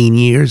 15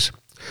 years,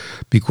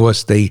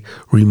 because they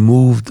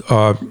removed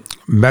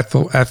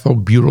methyl ethyl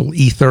butyl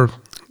ether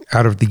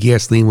out of the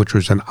gasoline, which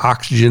was an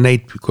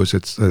oxygenate, because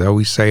I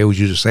always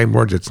use the same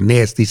words, it's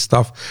nasty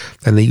stuff.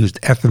 Then they used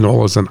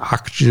ethanol as an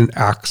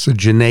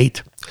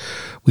oxygenate.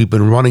 We've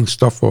been running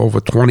stuff for over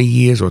 20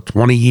 years on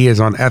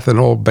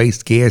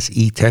ethanol-based gas,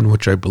 E10,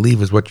 which I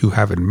believe is what you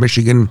have in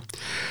Michigan.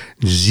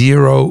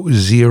 Zero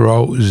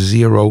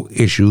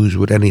issues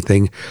with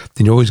anything.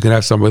 Then you're always going to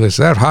have somebody that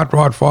says, that hot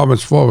rod farm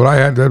is full, but I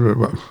had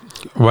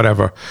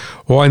whatever.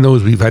 All I know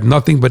is we've had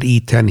nothing but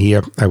E10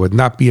 here. I would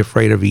not be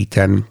afraid of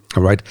E10,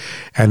 all right?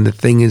 And the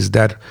thing is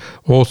that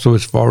also,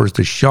 as far as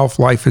the shelf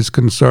life is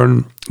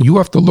concerned, you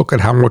have to look at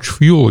how much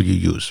fuel you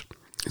use.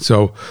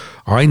 So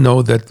I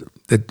know that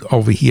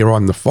over here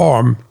on the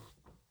farm,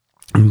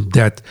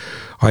 that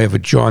I have a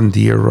John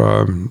Deere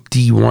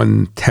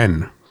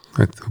D110.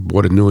 I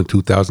bought it new in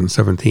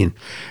 2017,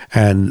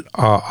 and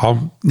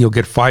I'll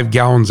get 5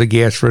 gallons of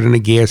gas right in a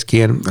gas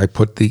can. I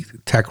put the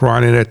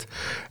Techron in it,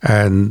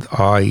 and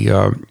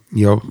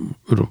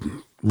it'll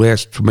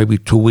last maybe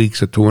 2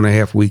 weeks or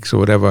 2.5 weeks or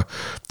whatever,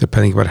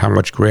 depending on how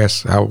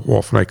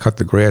often I cut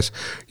the grass.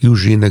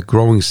 Usually in the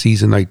growing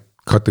season, I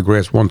cut the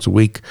grass once a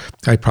week.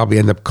 I probably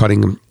end up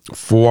cutting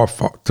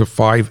to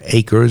 5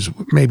 acres,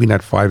 maybe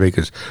not 5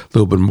 acres, a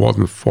little bit more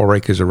than 4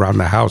 acres around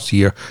the house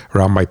here,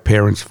 around my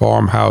parents'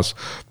 farmhouse,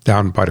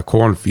 down by the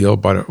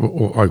cornfield,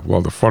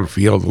 the front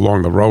field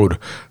along the road.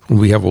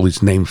 We have all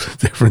these names for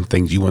different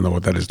things. You won't know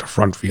what that is, the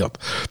front field.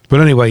 But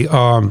anyway,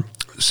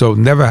 so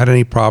never had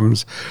any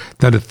problems.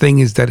 Now, the thing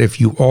is that if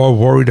you are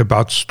worried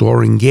about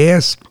storing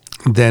gas,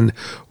 then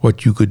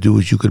what you could do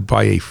is you could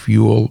buy a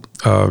fuel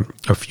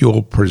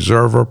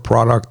preserver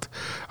product.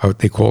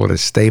 They call it a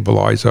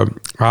stabilizer.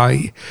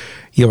 A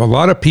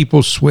lot of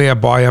people swear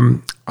by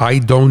them. I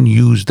don't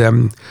use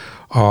them.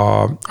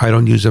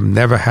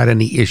 Never had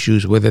any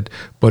issues with it.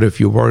 But if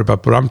you're worried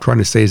about, what I'm trying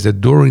to say is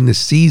that during the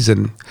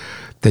season,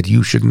 that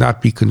you should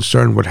not be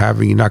concerned with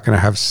having. You're not going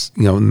to have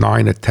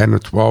 9 or 10 or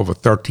 12 or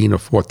 13 or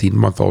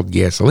 14-month-old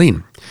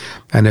gasoline.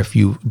 And if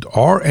you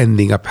are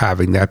ending up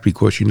having that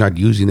because you're not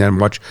using that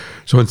much,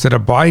 so instead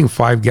of buying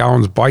 5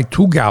 gallons, buy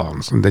 2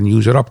 gallons and then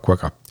use it up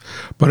quicker.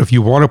 But if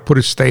you want to put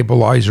a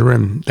stabilizer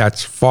in,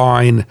 that's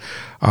fine.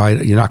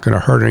 You're not going to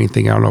hurt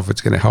anything. I don't know if it's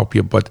going to help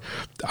you, but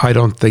I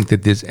don't think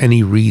that there's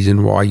any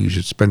reason why you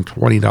should spend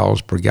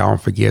 $20 per gallon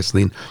for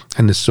gasoline.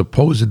 And the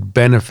supposed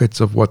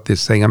benefits of what they're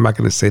saying, I'm not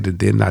going to say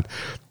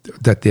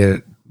that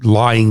they're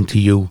lying to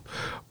you,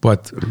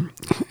 but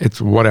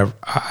it's whatever.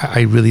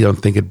 I really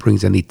don't think it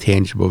brings any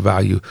tangible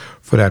value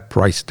for that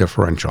price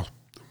differential.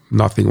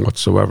 Nothing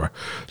whatsoever.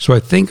 So I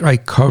think I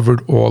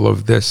covered all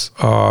of this.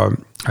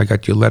 I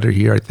got your letter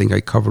here. I think I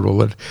covered all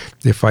of it.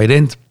 If I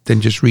didn't, then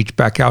just reach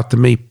back out to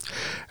me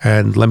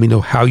and let me know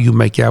how you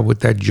make out with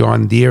that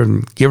John Deere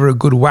and give her a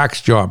good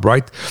wax job,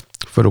 right,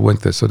 for the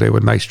winter. So they were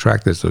nice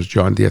tractors, those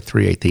John Deere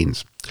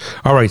 318s.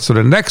 All right, so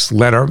the next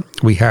letter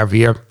we have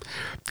here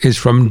is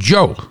from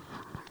Joe.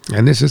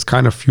 And this is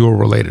kind of fuel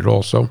related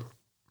also.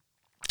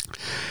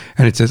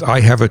 And it says,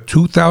 I have a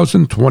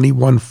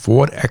 2021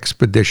 Ford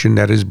Expedition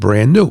that is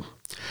brand new.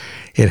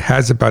 It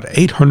has about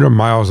 800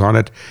 miles on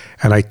it,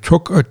 and I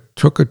took a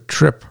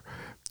trip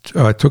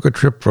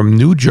from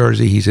New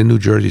Jersey. He's in New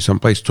Jersey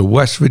someplace, to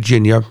West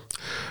Virginia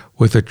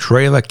with a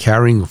trailer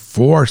carrying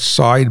 4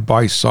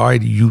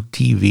 side-by-side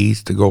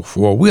UTVs to go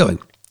 4-wheeling.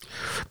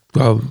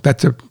 Well,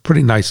 that's a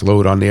pretty nice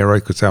load on there,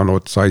 right? Because I don't know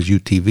what size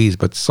UTVs,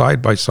 but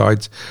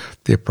side-by-sides,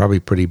 they're probably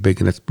pretty big,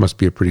 and it must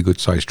be a pretty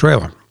good-sized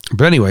trailer.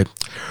 But anyway,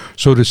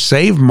 so to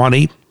save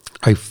money,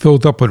 I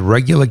filled up with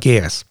regular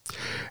gas.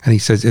 And he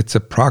says it's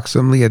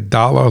approximately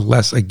 $1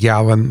 less a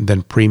gallon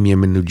than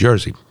premium in New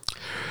Jersey.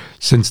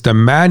 Since the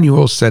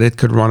manual said it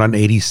could run on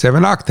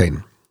 87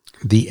 octane,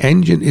 the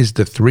engine is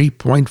the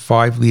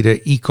 3.5-liter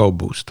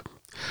EcoBoost.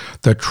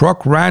 The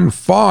truck ran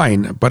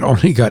fine, but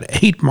only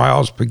got 8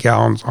 miles per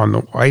gallon on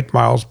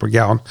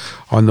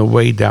the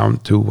way down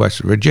to West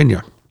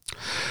Virginia.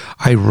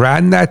 I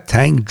ran that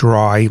tank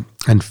dry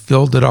and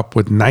filled it up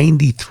with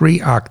 93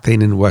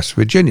 octane in West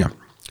Virginia.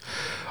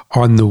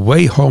 On the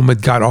way home,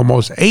 it got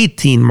almost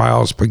 18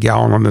 miles per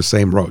gallon on the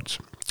same roads.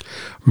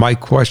 My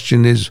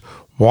question is,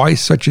 why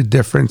such a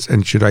difference,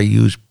 and should I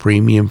use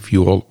premium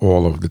fuel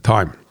all of the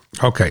time?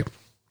 Okay,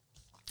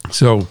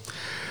 so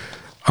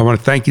I want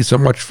to thank you so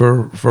much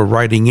for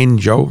writing in,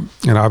 Joe.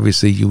 And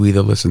obviously, you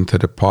either listen to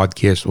the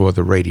podcast or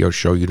the radio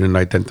show. You didn't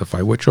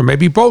identify which, or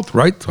maybe both,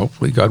 right?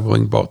 Hopefully, God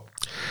willing, both.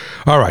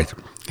 All right,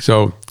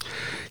 so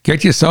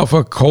get yourself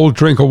a cold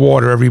drink of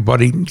water,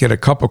 everybody. Get a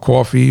cup of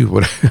coffee,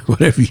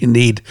 whatever you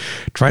need.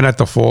 Try not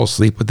to fall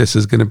asleep, but this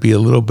is going to be a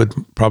little bit,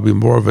 probably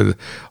more of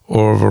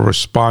a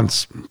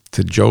response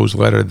to Joe's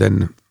letter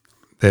than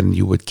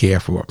you would care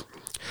for.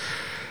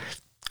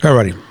 All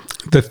righty.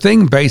 The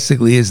thing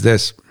basically is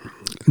this.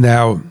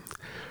 Now,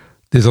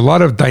 there's a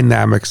lot of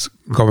dynamics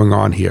going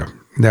on here.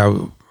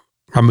 Now,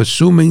 I'm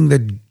assuming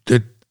that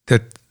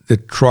the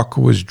truck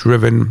was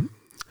driven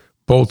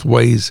both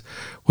ways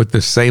with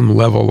the same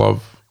level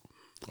of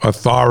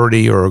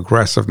authority or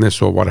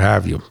aggressiveness or what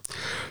have you.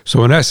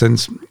 So in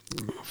essence,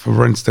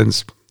 for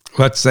instance,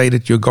 let's say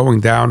that you're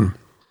going down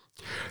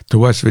to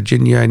West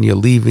Virginia and you're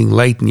leaving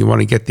late and you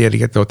want to get there to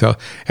get the hotel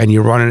and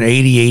you're running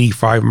 80,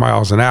 85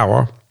 miles an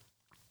hour,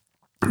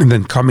 and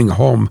then coming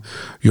home,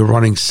 you're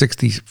running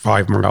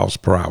 65 miles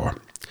per hour.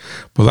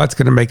 Well, that's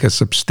going to make a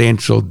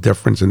substantial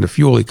difference in the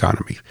fuel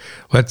economy.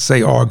 Let's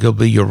say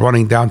arguably you're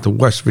running down to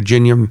West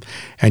Virginia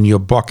and you're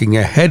bucking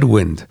a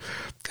headwind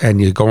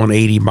and you're going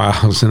 80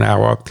 miles an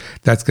hour.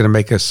 That's going to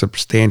make a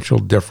substantial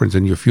difference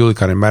in your fuel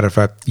economy. Matter of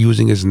fact,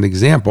 using as an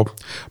example,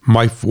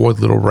 my Ford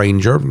Little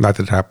Ranger, not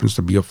that it happens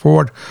to be a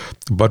Ford,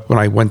 but when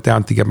I went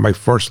down to get my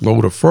first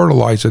load of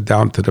fertilizer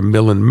down to the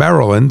mill in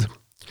Maryland,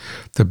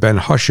 to Ben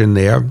Hushin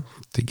there,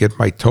 to get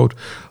my tote,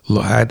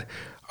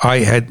 I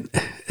had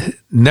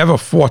never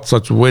fought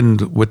such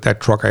wind with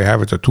that truck I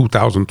have. It's a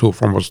 2002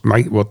 for almost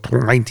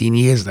 19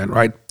 years then,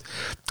 right?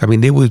 I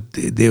mean,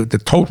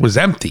 the tote was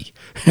empty,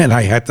 and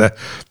I had to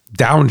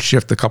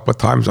downshift a couple of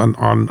times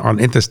on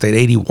Interstate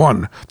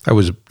 81. I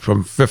was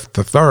from 5th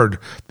to 3rd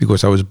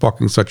because I was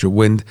bucking such a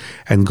wind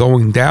and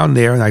going down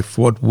there, and I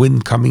fought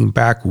wind coming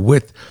back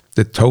with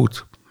the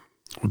tote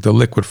the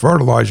liquid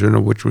fertilizer in it,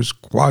 which was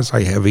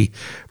quasi-heavy,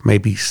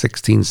 maybe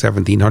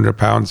 1,700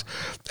 pounds,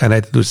 and I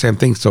had to do the same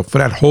thing. So for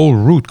that whole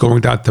route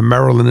going down to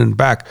Maryland and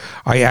back,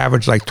 I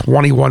averaged like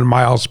 21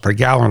 miles per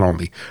gallon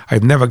only.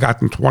 I've never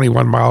gotten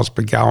 21 miles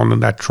per gallon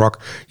in that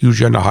truck.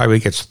 Usually on the highway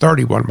it gets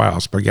 31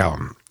 miles per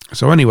gallon.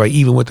 So anyway,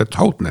 even with the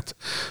toting it.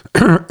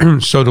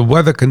 So the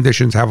weather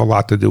conditions have a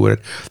lot to do with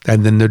it.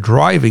 And then the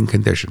driving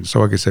conditions.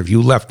 So like I said, if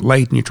you left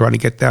late and you're trying to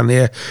get down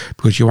there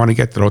because you want to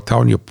get to the hotel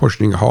and you're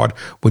pushing hard,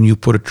 when you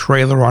put a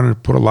trailer on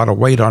it, put a lot of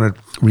weight on it,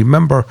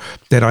 remember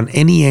that on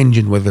any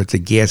engine, whether it's a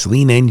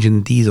gasoline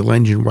engine, diesel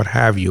engine, what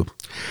have you,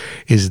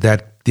 is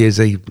that there's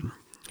a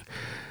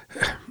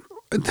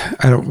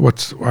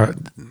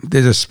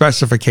there's a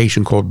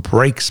specification called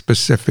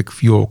brake-specific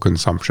fuel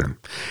consumption,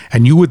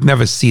 and you would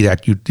never see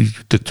that. You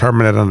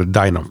determine it on a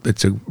dyno.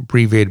 It's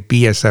abbreviated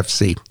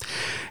BSFC,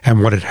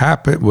 and what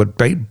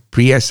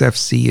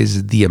BSFC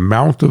is the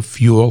amount of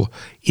fuel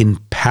in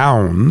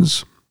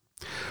pounds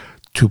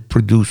to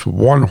produce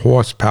 1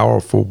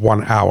 horsepower for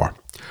 1 hour.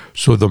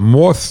 So the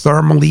more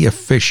thermally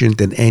efficient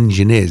an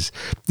engine is,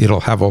 it'll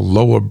have a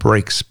lower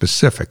brake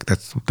specific.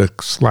 That's the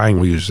slang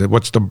we use.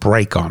 What's the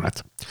brake on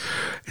it?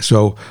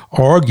 So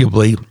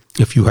arguably,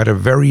 if you had a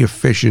very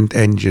efficient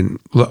engine,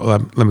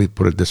 let me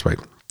put it this way.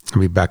 Let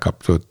me back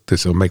up so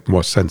this will make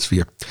more sense for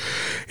you.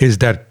 Is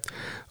that,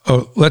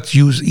 let's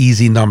use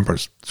easy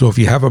numbers. So if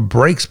you have a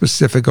brake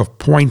specific of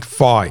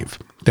 0.5,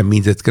 that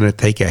means it's going to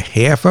take a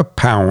half a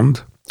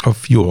pound of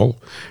fuel,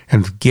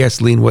 and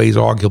gasoline weighs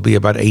arguably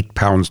about 8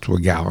 pounds to a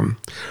gallon.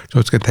 So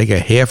it's going to take a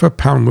half a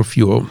pound of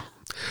fuel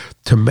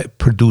to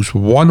produce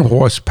 1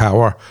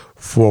 horsepower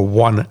for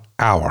 1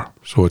 hour.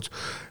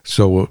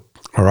 So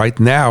all right,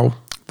 now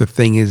the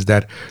thing is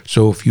that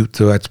so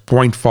that's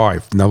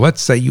 0.5. Now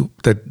let's say you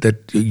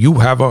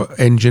have an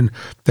engine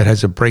that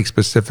has a brake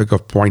specific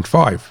of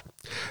 0.5.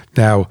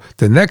 Now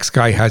the next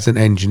guy has an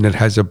engine that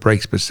has a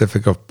brake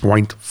specific of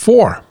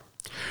 0.4.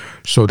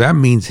 So that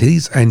means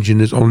his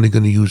engine is only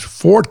going to use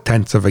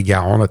 0.4 of a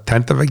gallon, a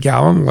tenth of a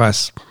gallon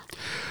less,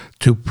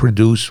 to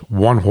produce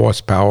 1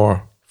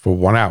 horsepower for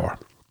 1 hour.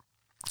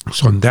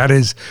 So that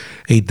is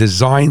a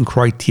design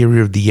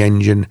criteria of the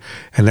engine,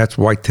 and that's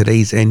why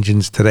today's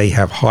engines today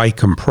have high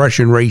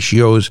compression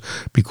ratios,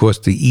 because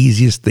the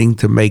easiest thing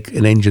to make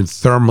an engine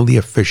thermally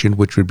efficient,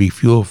 which would be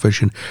fuel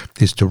efficient,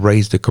 is to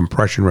raise the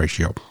compression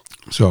ratio.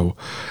 So,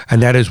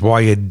 and that is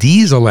why a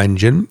diesel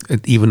engine,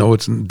 even though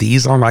it's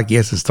diesel, like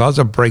yes, it still has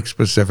a brake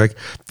specific,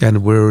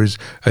 and whereas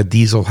a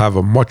diesel have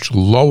a much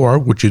lower,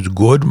 which is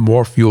good,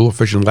 more fuel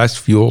efficient, less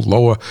fuel,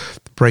 lower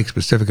brake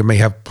specific, it may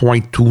have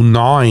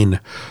 0.29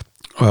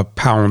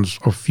 pounds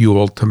of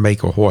fuel to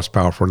make a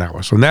horsepower for an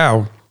hour. So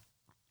now,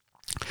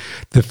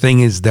 the thing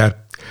is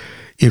that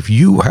if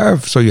you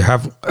have,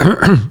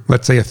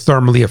 let's say a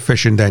thermally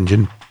efficient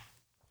engine,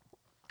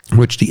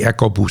 which the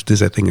EcoBoost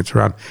is, I think it's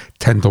around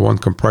 10-to-1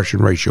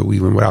 compression ratio,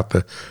 even without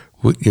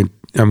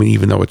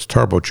even though it's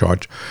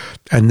turbocharged.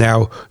 And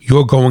now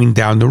you're going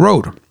down the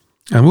road,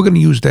 and we're going to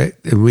use that,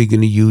 and we're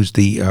going to use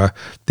the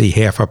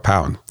half a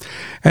pound.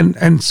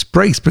 And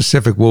spray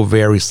specific will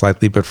vary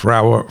slightly, but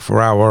during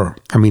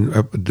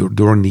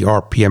the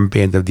RPM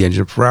band of the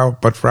engine, for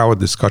our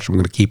discussion, we're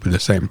going to keep it the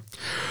same.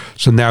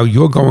 So now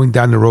you're going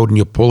down the road and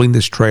you're pulling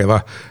this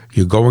trailer.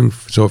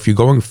 So if you're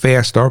going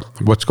faster,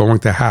 what's going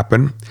to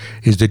happen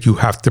is that the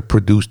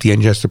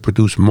engine has to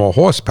produce more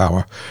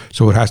horsepower.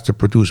 So it has to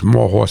produce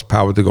more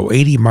horsepower to go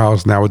 80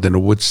 miles an hour than it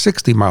would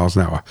 60 miles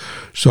an hour.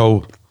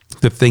 So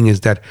the thing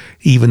is that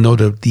even though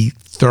the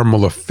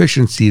thermal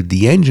efficiency of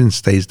the engine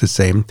stays the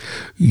same,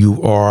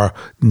 you are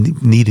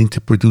needing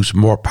to produce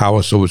more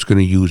power, so it's going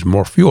to use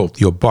more fuel.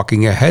 You're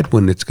bucking a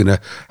headwind. It's going to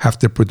have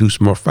to produce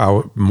more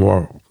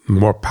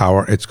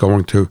power, it's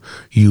going to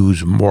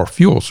use more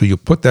fuel. So you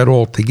put that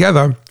all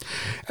together,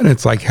 and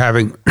it's like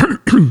having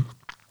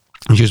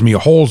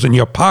holes in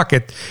your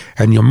pocket,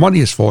 and your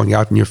money is falling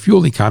out, and your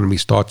fuel economy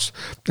starts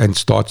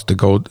to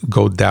go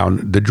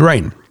down the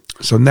drain.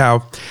 So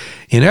now,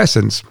 in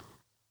essence,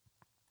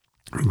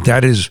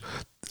 that is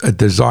a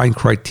design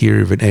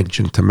criteria of an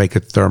engine to make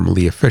it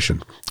thermally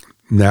efficient.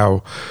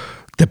 Now,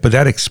 but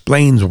that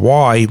explains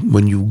why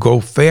when you go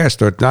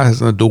faster, it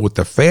has nothing to do with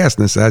the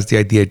fastness. It has the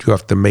idea that you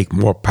have to make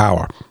more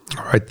power.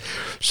 All right.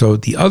 So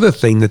the other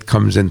thing that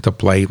comes into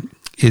play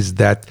is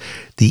that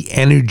the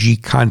energy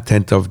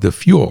content of the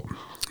fuel.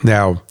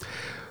 Now,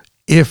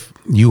 if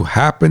you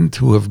happen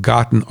to have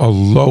gotten a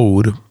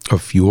load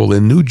of fuel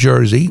in New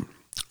Jersey,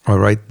 all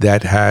right,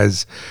 that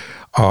has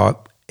a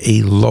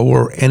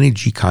lower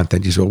energy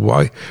content, you say,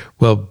 why?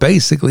 Well,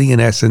 basically, in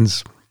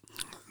essence,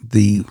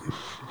 the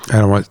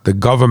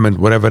government,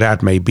 whatever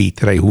that may be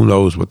today, who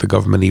knows what the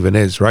government even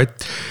is, right?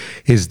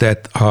 Is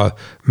that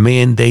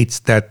mandates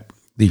that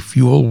the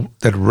fuel,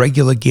 that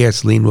regular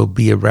gasoline will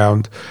be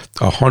around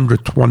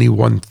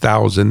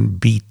 121,000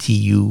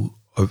 BTU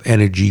of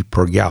energy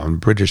per gallon,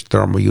 British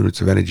thermal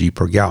units of energy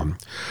per gallon.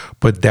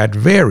 But that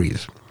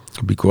varies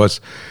because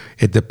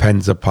it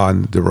depends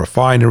upon the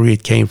refinery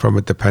it came from,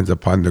 it depends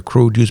upon the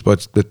crude use,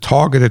 but the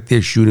target that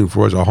they're shooting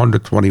for is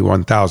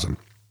 121,000.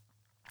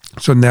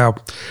 So now,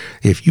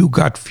 if you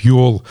got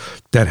fuel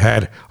that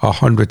had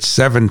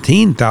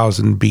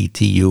 117,000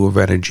 BTU of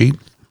energy,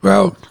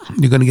 well,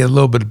 you're going to get a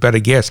little bit better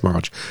gas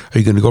mileage. Are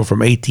you going to go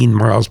from 18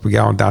 miles per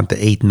gallon down to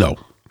 8? No.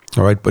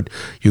 All right, but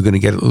you're going to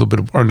get a little bit,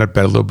 or not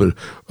better, a little bit.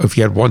 If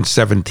you had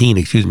 117,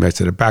 excuse me, I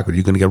said it backwards,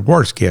 you're going to get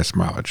worse gas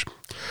mileage.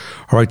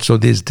 All right, so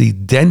there's the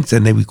dense,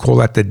 and then we call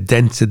that the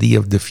density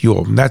of the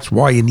fuel. And that's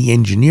why in the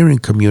engineering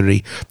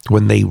community,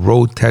 when they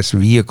road test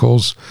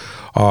vehicles,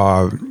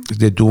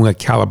 they're doing a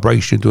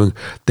calibration,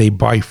 they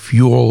buy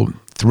fuel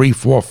 3,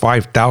 4,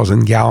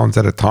 5,000 gallons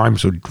at a time.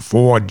 So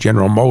Ford,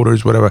 General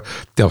Motors, whatever,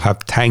 they'll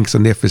have tanks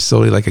in their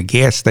facility like a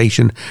gas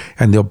station,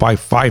 and they'll buy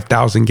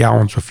 5,000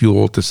 gallons of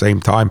fuel at the same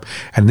time.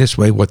 And this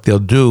way, what they'll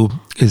do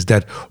is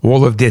that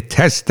all of their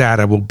test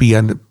data will be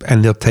on,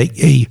 and they'll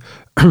take a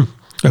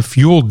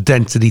fuel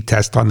density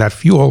test on that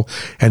fuel,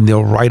 and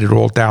they'll write it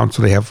all down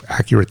so they have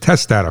accurate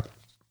test data.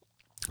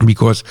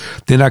 Because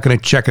they're not going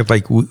to check it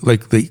like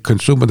the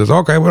consumer does.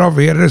 Okay, went over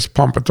here to this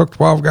pump. It took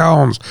 12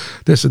 gallons.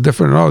 This is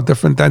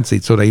different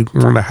density. So they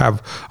want to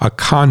have a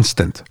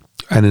constant.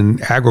 And in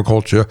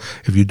agriculture,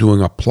 if you're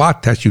doing a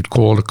plot test, you'd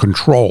call it a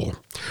control.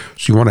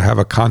 So you want to have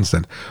a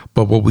constant.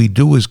 But what we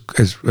do is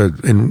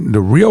in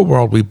the real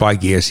world, we buy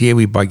gas here,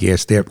 we buy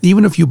gas there.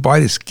 Even if you buy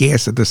this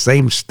gas at the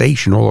same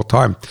station all the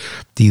time,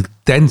 the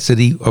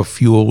density of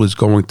fuel is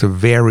going to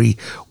vary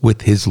with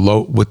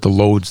the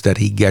loads that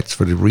he gets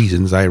for the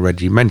reasons I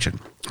already mentioned.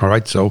 All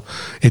right, so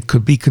it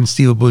could be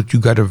conceivable that you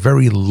got a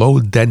very low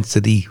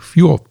density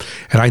fuel.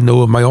 And I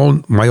know in my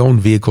own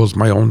vehicles,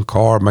 my own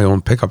car, my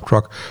own pickup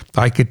truck,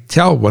 I could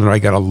tell when I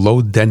got a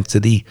low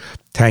density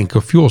tank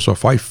of fuel. So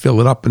if I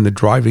fill it up and the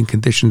driving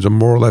conditions are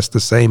more or less the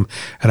same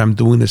and I'm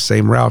doing the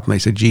same route, and I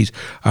said, geez,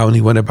 I only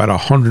went about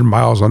 100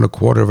 miles on a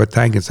quarter of a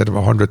tank instead of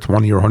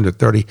 120 or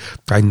 130,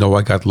 I know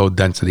I got low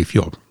density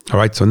fuel. All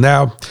right, so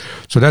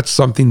that's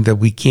something that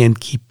we can't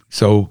keep.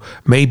 So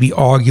maybe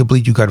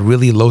arguably you got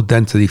really low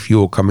density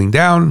fuel coming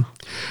down,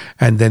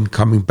 and then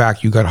coming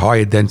back you got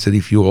higher density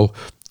fuel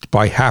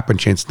by happen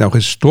chance. Now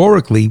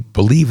historically,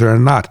 believe it or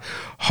not,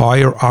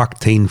 higher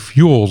octane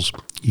fuels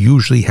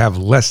usually have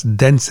less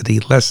density,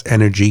 less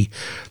energy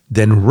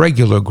than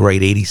regular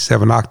grade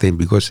 87 octane,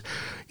 because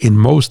in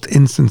most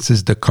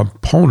instances the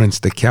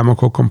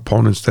chemical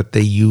components that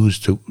they use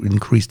to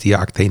increase the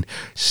octane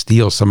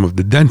steal some of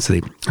the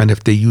density. And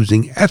if they're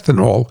using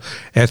ethanol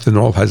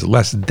has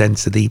less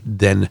density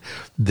than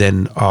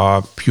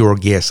pure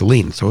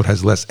gasoline, so it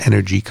has less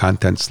energy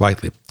content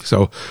slightly.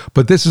 So,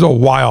 but this is a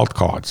wild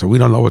card, so we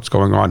don't know what's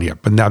going on here.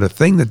 But now the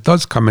thing that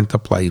does come into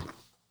play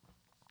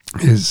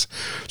is,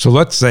 so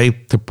let's say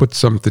to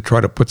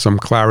try to put some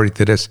clarity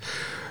to this,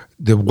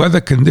 the weather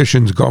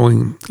conditions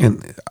going,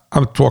 and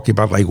I'm talking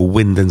about like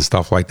wind and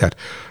stuff like that,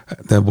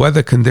 the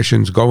weather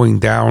conditions going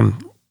down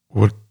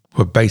were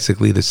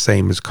basically the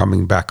same as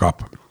coming back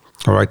up.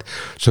 All right.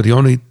 So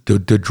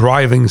the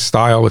driving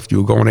style, if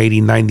you were going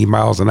 80, 90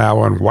 miles an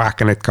hour and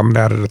whacking it coming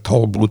out of the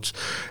toll booths,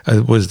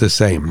 was the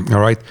same. All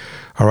right.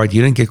 All right.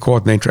 You didn't get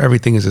caught in nature.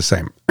 Everything is the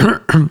same.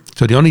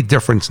 So the only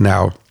difference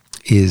now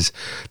is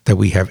that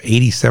we have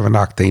 87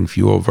 octane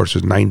fuel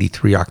versus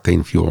 93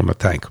 octane fuel in the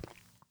tank.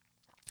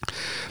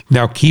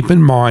 Now, keep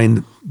in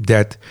mind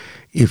that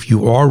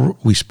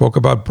we spoke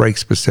about brake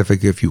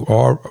specific, if you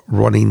are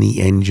running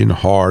the engine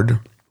hard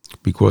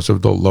because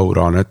of the load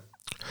on it,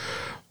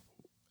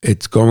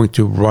 it's going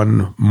to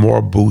run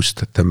more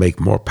boost to make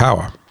more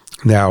power.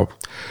 Now,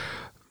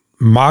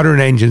 modern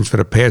engines for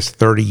the past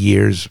 30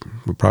 years,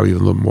 probably a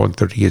little more than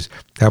 30 years,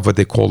 have what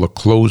they call a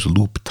closed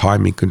loop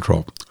timing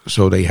control.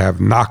 So they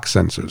have knock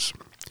sensors.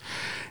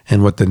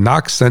 And what the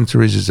knock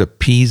sensor is a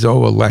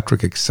piezoelectric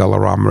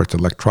accelerometer. It's an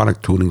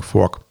electronic tuning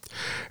fork.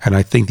 And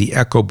I think the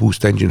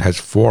EcoBoost engine has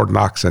 4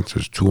 knock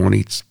sensors, 2 on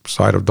each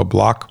side of the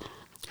block.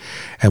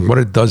 And what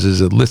it does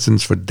is it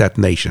listens for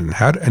detonation.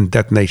 And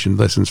detonation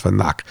listens for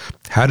knock.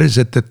 How does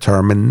it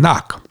determine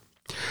knock?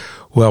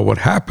 Well, what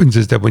happens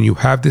is that when you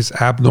have this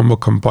abnormal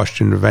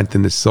combustion event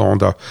in the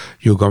cylinder,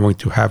 you're going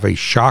to have a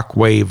shock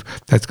wave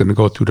that's going to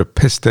go through the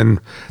piston,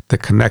 the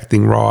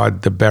connecting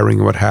rod, the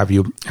bearing, what have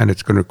you, and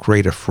it's going to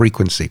create a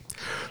frequency.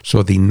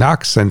 So the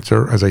knock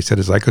sensor, as I said,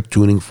 is like a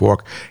tuning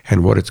fork,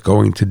 and what it's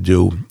going to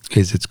do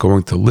is it's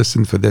going to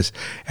listen for this,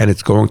 and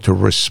it's going to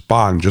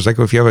respond. Just like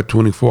if you have a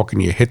tuning fork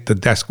and you hit the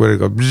desk where it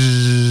goes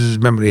bzzz,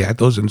 remember they had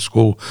those in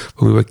school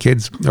when we were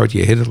kids, or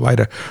you hit it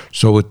lighter.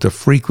 So with the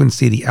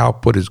frequency, the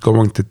output is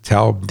going to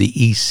tell the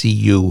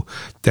ECU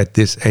that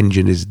this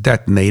engine is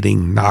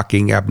detonating,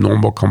 knocking,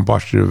 abnormal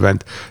combustion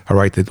event. All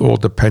right, it all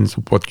depends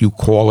what you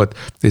call it.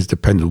 It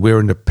depends where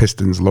in the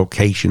piston's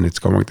location it's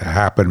going to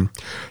happen.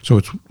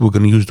 So we're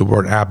going to use the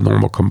word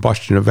abnormal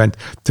combustion event.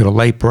 To the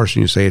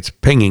layperson, you say it's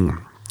pinging.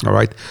 All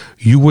right,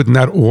 you would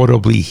not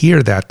audibly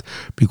hear that,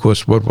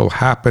 because what will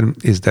happen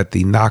is that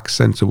the knock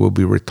sensor will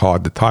be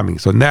retard the timing.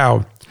 So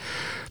now,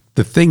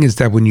 the thing is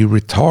that when you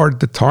retard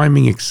the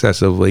timing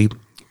excessively,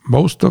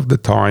 most of the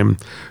time,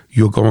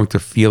 you're going to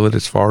feel it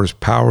as far as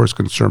power is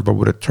concerned. But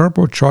with a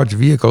turbocharged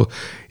vehicle,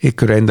 it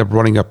could end up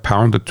running a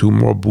pound or two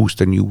more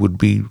boost, and you would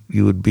be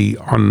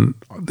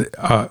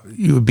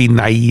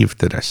naive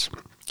to this.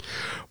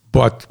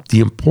 But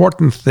the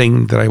important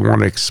thing that I want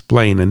to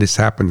explain, and this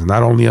happens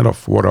not only on a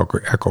Ford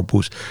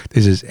EcoBoost,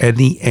 this is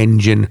any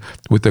engine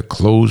with a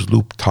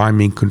closed-loop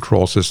timing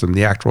control system.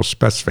 The actual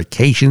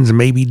specifications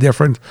may be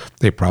different.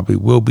 They probably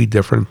will be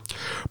different.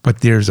 But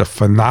there's a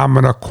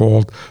phenomena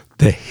called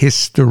the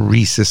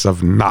hysteresis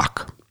of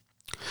knock.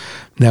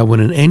 Now, when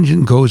an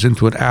engine goes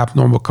into an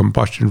abnormal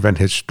combustion vent,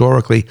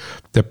 historically,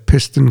 the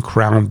piston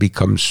crown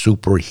becomes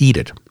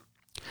superheated.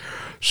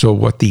 So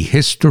what the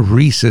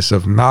hysteresis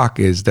of knock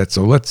is,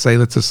 so let's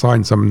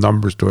assign some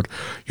numbers to it.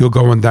 You're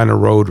going down a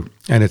road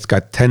and it's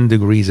got 10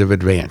 degrees of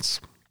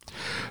advance.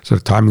 So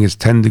the timing is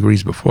 10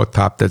 degrees before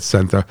top dead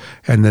center,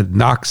 and the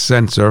knock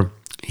sensor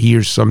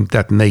hears some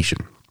detonation.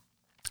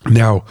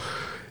 Now,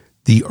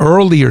 the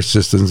earlier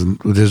systems,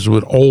 this is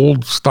with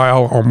old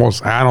style,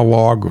 almost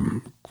analog,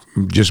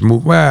 just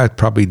move,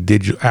 probably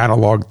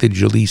analog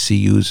digital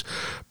ECUs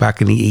back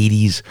in the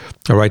 80s.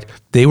 All right.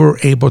 They were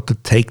able to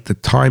take the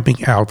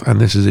timing out, and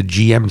this is a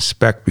GM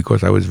spec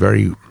because I was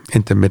very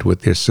intimate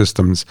with their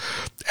systems,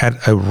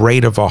 at a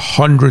rate of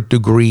 100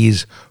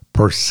 degrees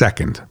per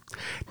second.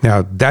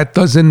 Now, that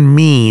doesn't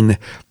mean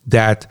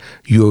that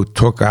you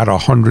took out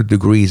 100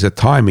 degrees of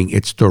timing.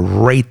 It's the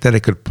rate that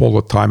it could pull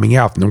the timing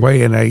out. And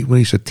when I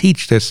used to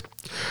teach this,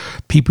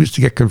 people used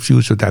to get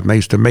confused with that, and I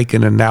used to make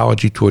an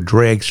analogy to a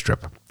drag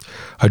strip.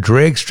 A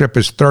drag strip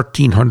is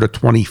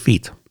 1,320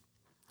 feet.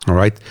 All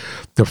right.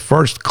 The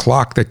first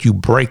clock that you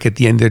break at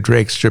the end of the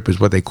drag strip is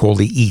what they call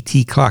the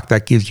ET clock.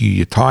 That gives you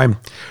your time.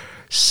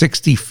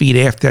 60 feet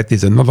after that,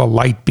 there's another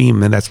light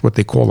beam, and that's what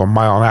they call a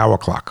mile-an-hour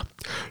clock.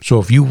 So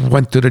if you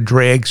went to the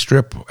drag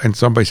strip and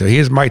somebody said,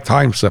 here's my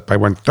time slip, I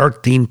went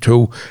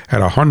 13.2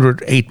 at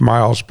 108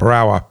 miles per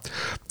hour.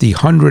 The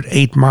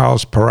 108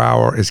 miles per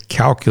hour is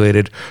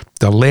calculated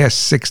the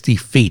last 60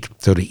 feet.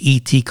 So the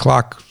ET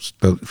clock,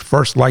 the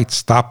first light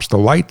stops the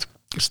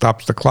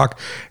clock,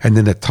 and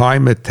then the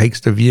time it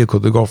takes the vehicle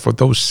to go for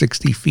those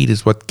 60 feet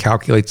is what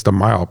calculates the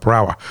mile per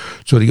hour.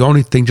 So the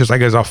only thing, just like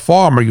as a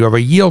farmer, you have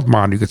a yield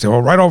monitor. You can say,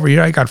 well, right over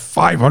here, I got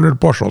 500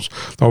 bushels.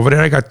 Over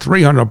there, I got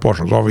 300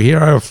 bushels. Over here,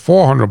 I have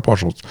 400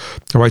 bushels.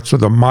 All right, so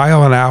the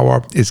mile an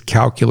hour is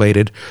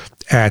calculated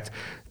at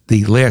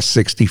the last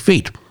 60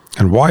 feet.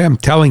 And why I'm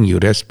telling you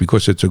this,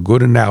 because it's a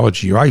good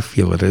analogy, I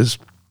feel it is,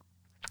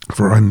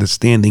 for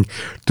understanding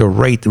the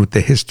rate with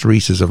the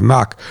hysteresis of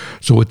knock.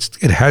 So it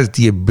has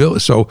the ability.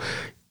 So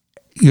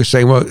you're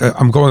saying, well,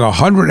 I'm going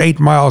 108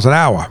 miles an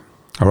hour.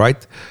 All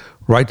right.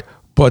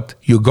 But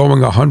you're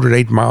going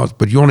 108 miles,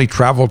 but you only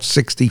traveled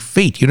 60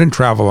 feet. You didn't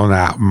travel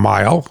a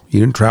mile. You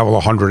didn't travel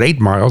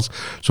 108 miles.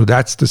 So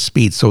that's the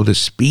speed. So the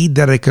speed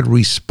that it could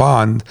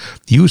respond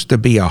used to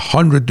be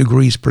 100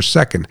 degrees per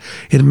second.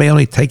 It may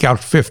only take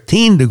out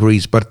 15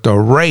 degrees, but the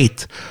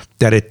rate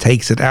that it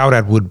takes it out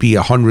at would be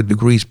 100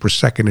 degrees per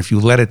second if you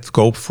let it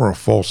go for a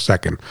full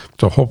second.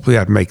 So hopefully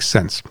that makes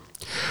sense.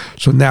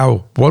 So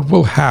now what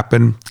will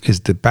happen is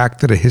back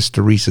to the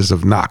hysteresis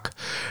of knock,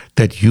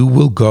 what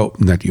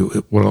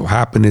will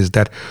happen is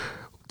that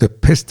the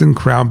piston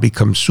crown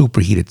becomes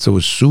superheated. So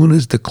as soon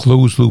as the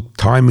closed loop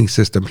timing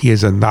system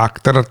hears a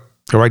knock, all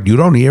right, you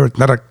don't hear it.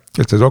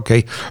 It says,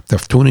 okay, the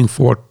tuning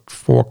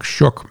fork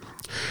shook.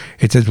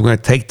 It says we're going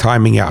to take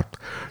timing out.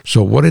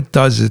 So what it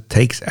does is it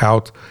takes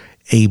out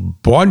a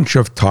bunch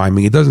of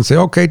timing. It doesn't say,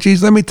 okay,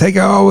 geez, let me take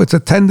it's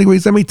at 10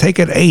 degrees. Let me take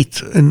it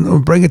 8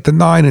 and bring it to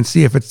 9 and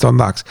see if it still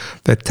knocks.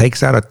 That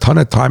takes out a ton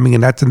of timing,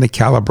 and that's in the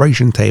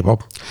calibration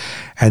table.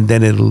 And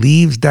then it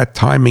leaves that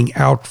timing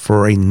out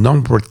for a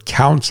number. It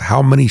counts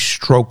how many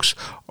strokes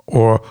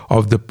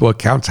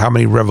counts how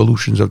many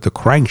revolutions of the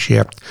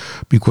crankshaft,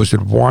 because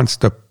it wants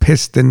the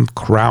piston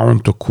crown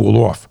to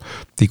cool off.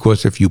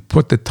 Because if it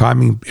put the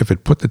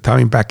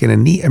timing back in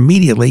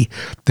immediately,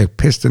 the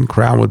piston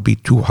crown would be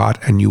too hot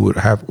and you would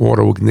have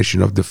auto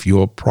ignition of the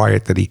fuel prior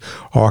to the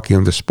arcing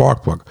of the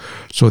spark plug.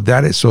 So the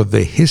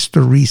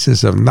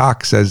hysteresis of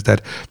knock says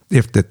that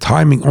if the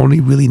timing only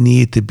really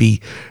needed to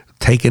be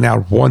taken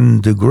out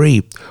 1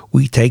 degree,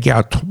 we take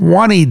out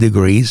 20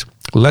 degrees,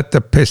 let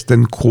the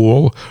piston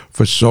cool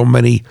for so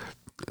many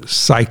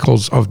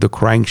cycles of the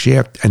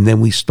crankshaft, and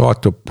then we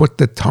start to put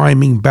the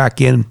timing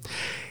back in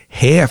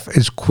half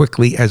as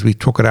quickly as we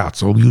took it out.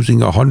 So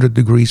using 100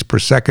 degrees per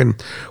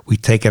second, we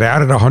take it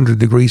out at 100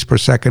 degrees per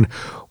second.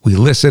 We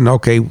listen,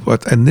 okay,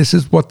 and this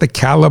is what the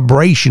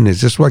calibration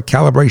is. This is what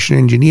calibration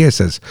engineer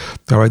says.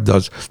 All right,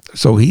 does.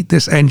 So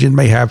this engine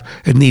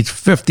it needs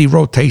 50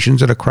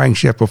 rotations of the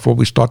crankshaft before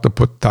we start to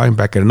put time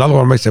back in. Another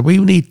one may say, we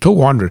need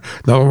 200.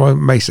 Another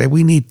one may say,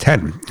 we need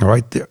 10. All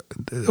right,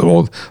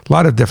 a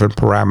lot of different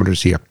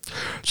parameters here.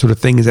 So the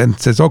thing is, and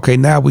it says, okay,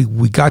 now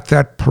we got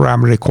that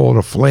parameter, they call it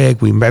a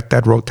flag. We met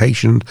that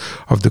rotation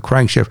of the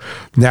crankshaft.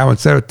 Now,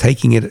 instead of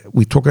taking it,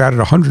 we took it out at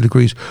 100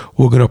 degrees,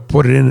 we're going to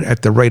put it in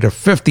at the rate of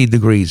 50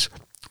 degrees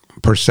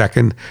per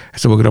second.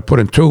 So we're going to put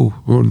in 2,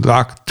 we'll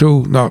knock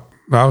 2, no,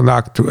 Well,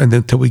 not to, and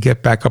until we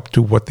get back up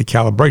to what the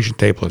calibration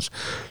table is.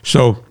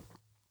 So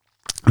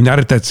now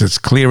that that's as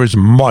clear as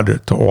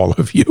mud to all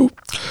of you,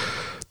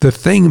 the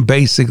thing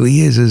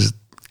basically is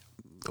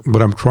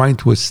what I'm trying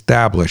to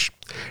establish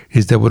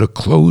is that with a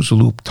closed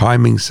loop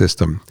timing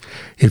system,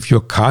 if you're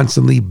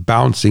constantly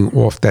bouncing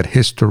off that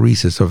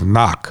hysteresis of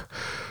knock,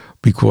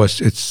 because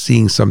it's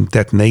seeing some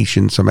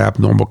detonation, some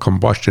abnormal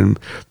combustion,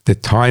 the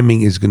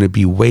timing is going to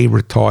be way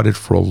retarded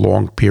for a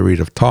long period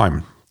of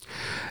time.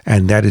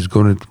 And that is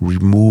going to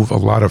remove a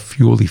lot of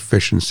fuel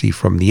efficiency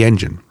from the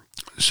engine.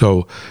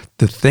 So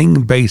the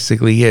thing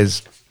basically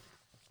is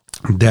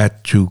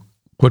that to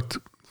put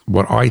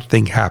what I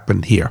think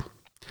happened here.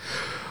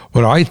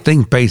 What I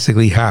think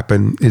basically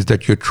happened is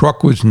that your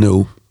truck was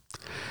new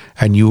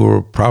and you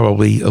were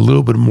probably a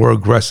little bit more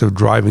aggressive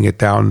driving it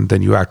down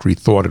than you actually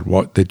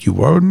thought that you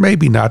were.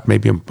 Maybe not.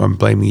 Maybe I'm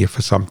blaming you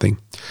for something.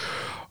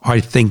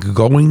 I think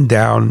going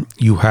down,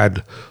 you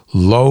had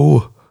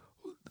low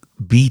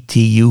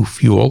BTU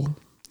fuel,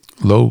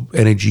 low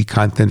energy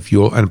content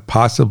fuel, and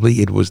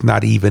possibly it was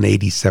not even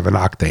 87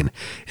 octane.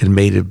 It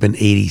may have been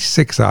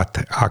 86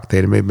 octane.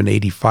 It may have been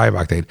 85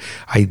 octane.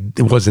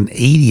 It wasn't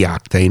 80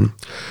 octane.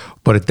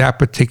 But at that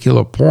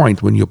particular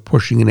point, when you're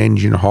pushing an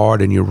engine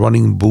hard and you're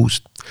running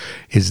boost,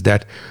 is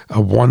that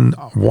one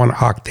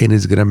octane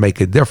is going to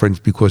make a difference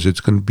because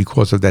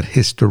of that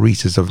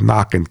hysteresis of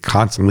knock and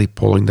constantly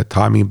pulling the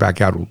timing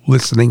back out,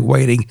 listening,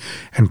 waiting,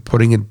 and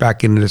putting it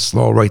back into the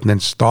slow rate and then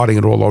starting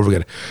it all over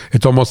again.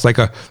 It's almost like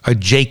a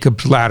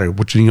Jacob's ladder,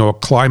 which is a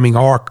climbing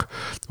arc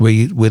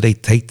where they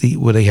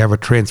have a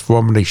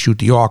transformer, they shoot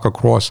the arc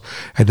across,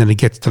 and then it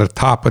gets to the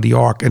top of the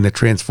arc, and the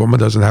transformer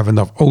doesn't have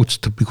enough oats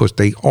because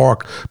they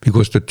arc,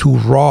 because the two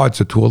rods,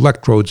 the two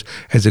electrodes,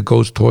 as it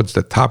goes towards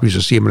the top, you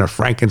should see them in a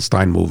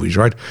Frankenstein movies,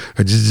 right?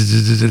 And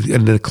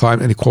then they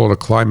call it a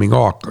climbing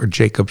arc or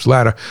Jacob's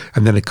ladder,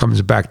 and then it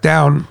comes back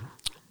down,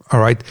 all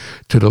right,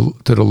 to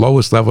the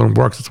lowest level and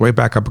works its way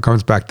back up and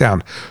comes back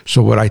down.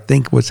 So what I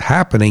think was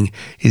happening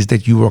is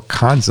that you were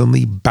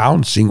constantly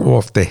bouncing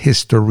off the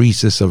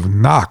hysteresis of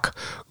knock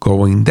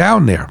going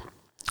down there.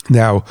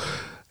 Now,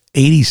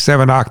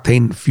 87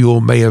 octane fuel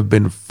may have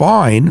been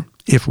fine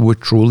if it were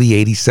truly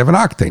 87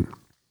 octane.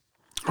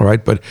 All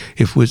right, but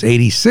if it was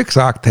 86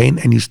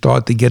 octane and you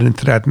start to get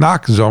into that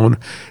knock zone,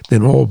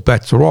 then all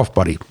bets are off,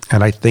 buddy.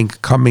 And I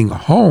think coming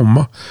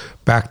home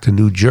back to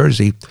New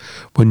Jersey,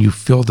 when you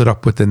filled it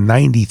up with the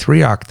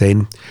 93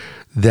 octane,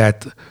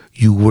 that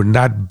you were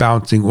not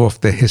bouncing off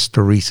the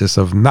hysteresis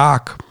of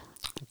knock.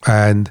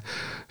 And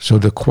so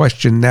the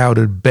question now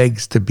that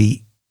begs to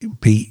be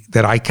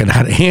that I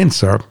cannot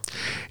answer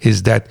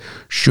is that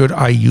should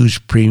I use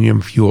premium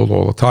fuel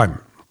all the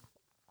time?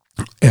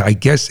 I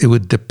guess it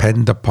would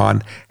depend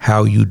upon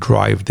how you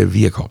drive the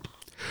vehicle.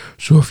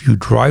 So if you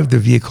drive the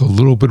vehicle a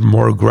little bit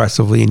more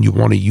aggressively and you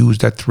want to use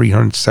that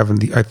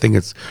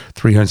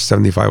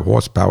 375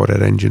 horsepower,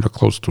 that engine, or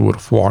close to it,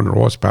 400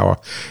 horsepower,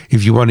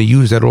 if you want to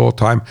use that all the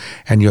time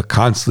and you're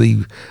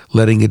constantly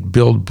letting it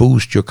build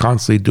boost, you're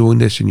constantly doing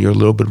this and you're a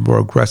little bit more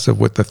aggressive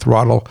with the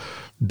throttle,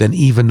 then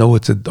even though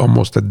it's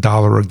almost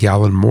 $1 a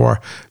gallon more,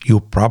 you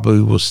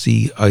probably will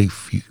see a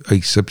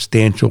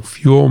substantial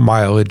fuel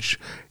mileage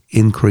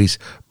increase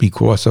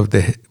because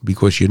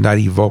you're not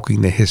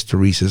evoking the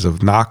hysteresis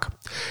of knock.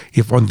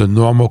 If under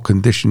normal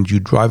conditions you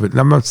drive it, and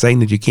I'm not saying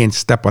that you can't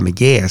step on the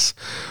gas,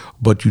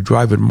 but you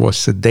drive it more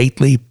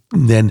sedately,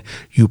 then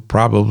you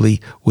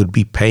probably would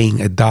be paying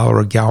 $1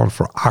 a gallon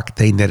for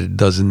octane that it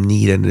doesn't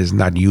need and is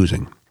not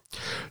using.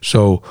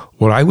 So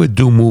what I would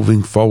do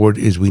moving forward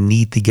is we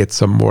need to get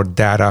some more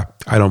data.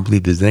 I don't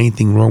believe there's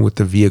anything wrong with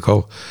the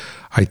vehicle.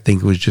 I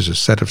think it was just a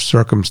set of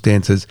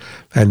circumstances,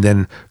 and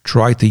then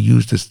try to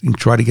use this and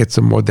try to get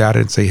some more data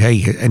and say,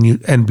 hey,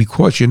 and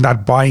because you're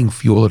not buying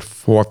fuel at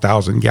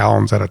 4,000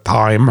 gallons at a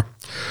time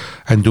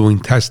and doing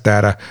test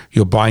data,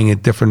 you're buying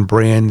at different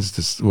brands,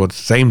 the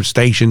same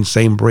station,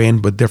 same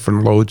brand, but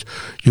different loads.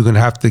 You're going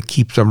to have to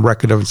keep some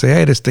record of and say,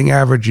 hey, this thing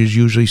averages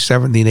usually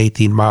 17,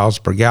 18 miles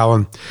per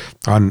gallon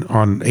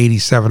on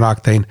 87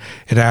 octane.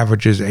 It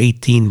averages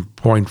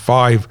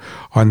 18.5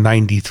 on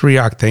 93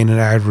 octane. It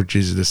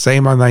averages the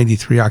same on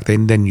 93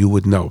 octane, then you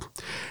would know.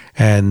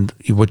 And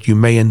what you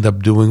may end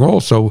up doing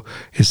also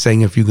is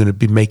saying if you're going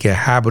to make a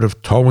habit of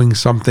towing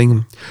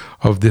something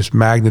of this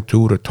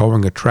magnitude or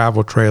towing a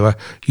travel trailer,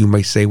 you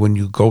may say when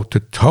you go to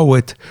tow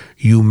it,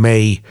 you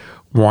may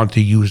want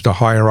to use the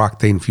higher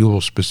octane fuel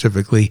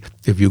specifically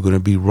if you're going to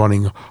be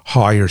running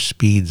higher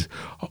speeds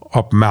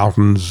up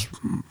mountains,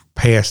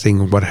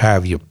 passing, what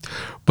have you.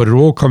 But it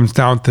all comes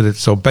down to that.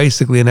 So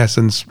basically, in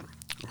essence,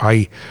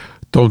 I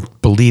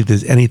don't believe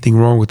there's anything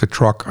wrong with the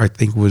truck. I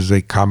think it was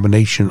a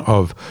combination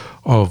of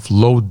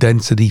low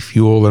density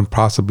fuel and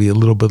possibly a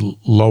little bit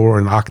lower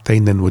in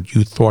octane than what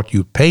you thought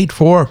you paid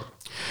for.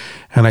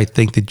 and I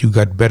think that you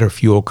got better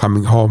fuel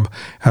coming home.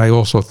 And I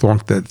also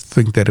think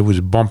that it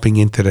was bumping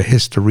into the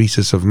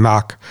hysteresis of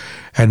knock.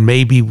 And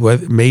maybe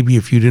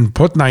if you didn't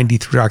put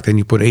 93 octane,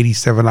 you put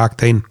 87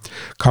 octane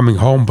coming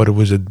home, but it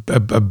was a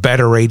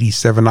better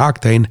 87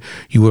 octane,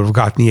 you would have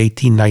gotten the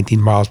 18,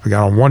 19 miles per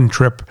gallon on one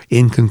trip.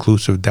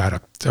 Inconclusive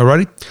data.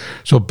 Alrighty?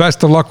 So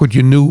best of luck with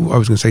your new, I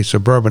was going to say,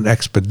 Suburban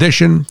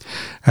Expedition,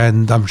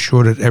 and I'm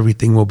sure that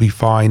everything will be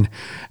fine.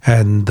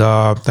 And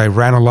I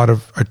ran a lot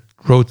of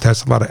road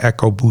tests, a lot of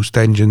EcoBoost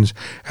engines,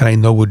 and I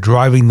know with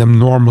driving them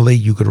normally,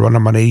 you could run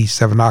them on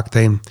 87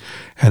 octane,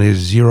 and there's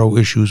zero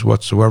issues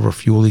whatsoever,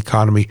 fuel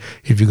economy.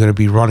 If you're going to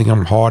be running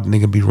them hard and they're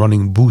going to be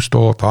running boost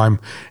all the time,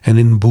 and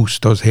in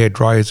boost, those hair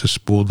dryers are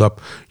spooled up,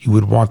 you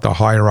would want the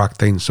higher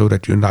octane so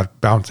that you're not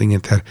bouncing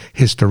into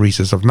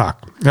hysteresis of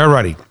knock.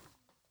 Alrighty.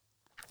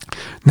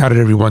 Now that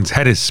everyone's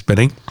head is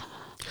spinning,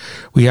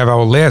 we have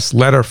our last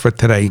letter for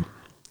today,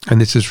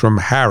 and this is from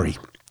Harry.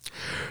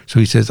 So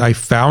he says, I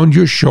found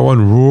your show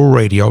on Rural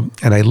Radio,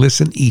 and I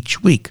listen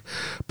each week,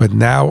 but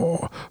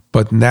now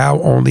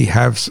only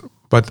have,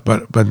 let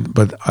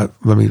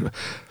me,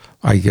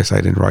 I guess I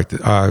didn't write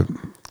it.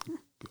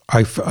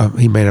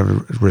 He may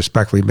have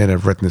respectfully may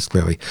have written this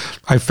clearly.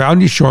 I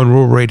found your show on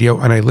Rural Radio,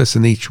 and I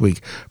listen each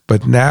week,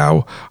 but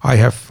now I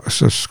have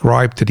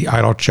subscribed to the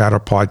Idle Chatter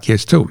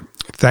podcast too.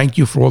 Thank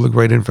you for all the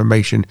great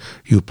information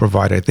you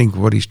provide. I think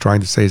what he's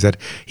trying to say is that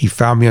he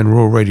found me on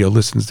Rural Radio,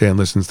 listens there, and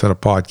listens to the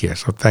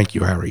podcast. So thank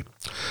you, Harry.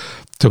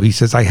 So he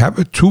says, I have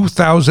a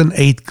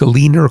 2008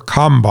 Gleaner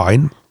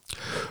Combine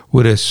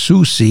with a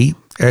Susi,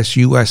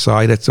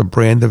 S-U-S-I, that's a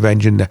brand of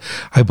engine.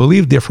 I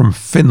believe they're from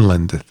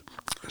Finland.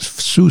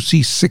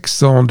 Susi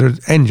 6-cylinder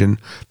engine.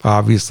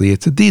 Obviously,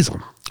 it's a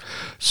diesel.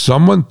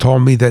 Someone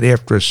told me that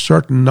after a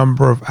certain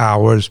number of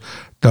hours,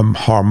 the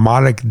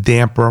harmonic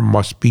damper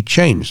must be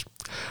changed.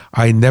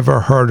 I never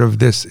heard of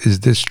this.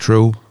 Is this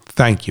true?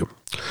 Thank you.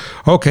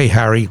 Okay,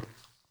 Harry.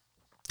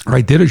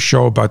 I did a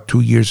show about 2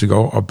 years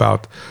ago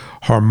about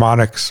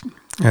harmonics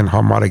and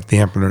harmonic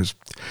dampeners.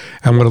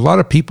 And what a lot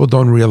of people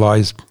don't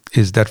realize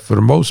is that for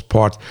the most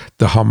part,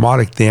 the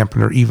harmonic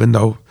dampener, even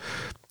though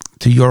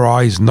to your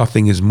eyes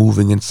nothing is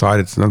moving inside,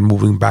 it's not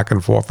moving back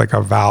and forth like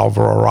a valve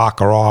or a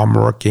rocker arm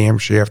or a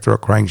camshaft or a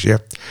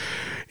crankshaft,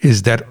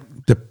 is that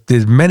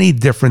there's many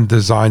different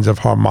designs of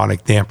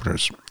harmonic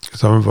dampeners.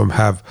 Some of them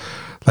have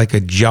like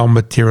a gel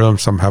material,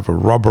 some have a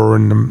rubber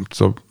in them.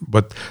 So,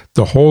 but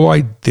the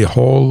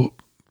whole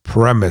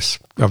premise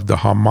of the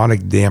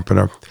harmonic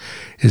dampener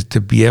is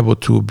to be able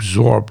to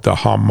absorb the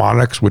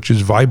harmonics, which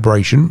is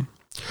vibration,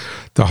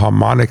 the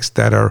harmonics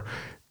that are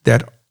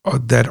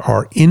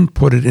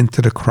inputted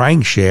into the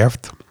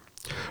crankshaft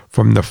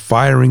from the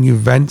firing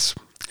events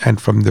and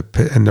from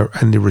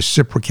the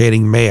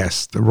reciprocating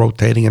mass, the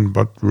rotating and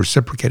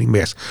reciprocating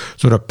mass.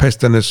 So the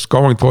piston is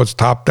going towards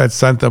top dead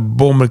center,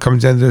 boom, it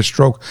comes into the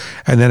stroke,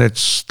 and then it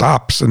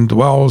stops and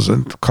dwells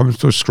and comes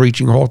to a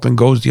screeching halt and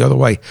goes the other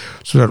way.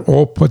 So that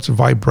all puts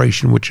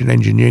vibration, which in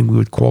engineering we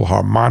would call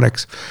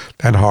harmonics,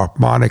 and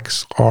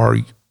harmonics are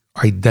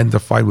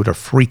identified with a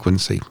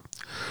frequency.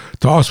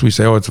 To us, we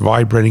say, oh, it's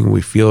vibrating,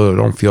 we feel it or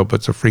don't feel it,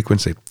 but it's a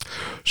frequency.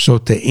 So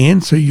to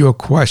answer your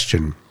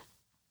question,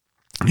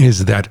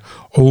 is that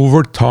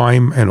over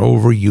time and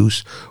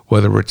overuse,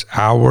 whether it's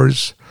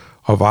hours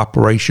of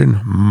operation,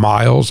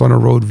 miles on a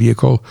road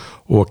vehicle,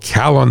 or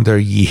calendar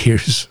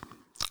years,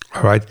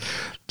 all right,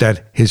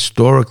 that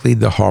historically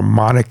the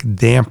harmonic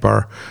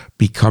damper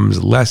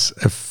becomes less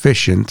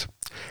efficient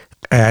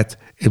at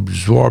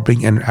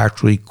absorbing and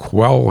actually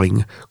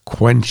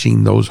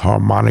quenching those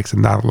harmonics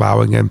and not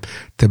allowing them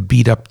to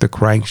beat up the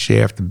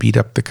crankshaft, beat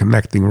up the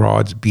connecting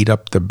rods, beat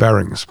up the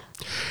bearings.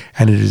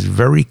 And it is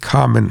very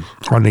common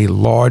on a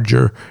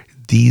larger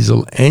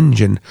diesel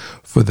engine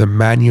for the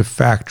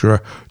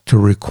manufacturer to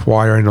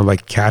require,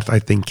 like CAT, I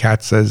think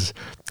CAT says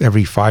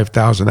every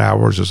 5,000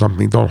 hours or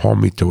something. Don't hold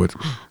me to it.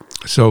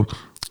 So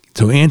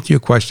to answer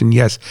your question,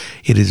 yes,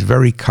 it is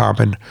very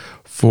common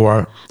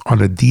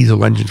on a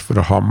diesel engine for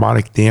the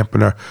harmonic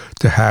dampener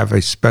to have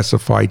a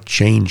specified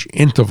change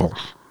interval.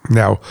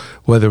 Now,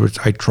 whether it's,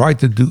 I tried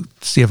to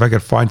see if I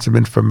could find some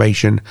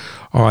information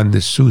on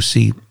the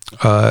Susi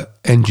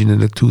engine in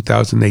the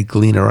 2008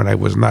 Gleaner, and I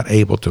was not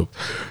able to.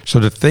 So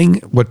the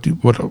thing, what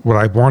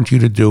I want you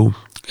to do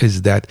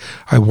is that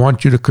I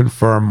want you to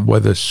confirm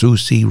whether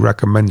Susi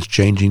recommends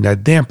changing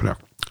that dampener,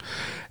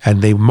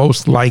 and they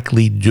most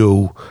likely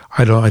do.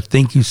 I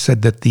think you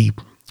said that the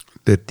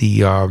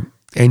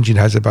engine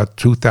has about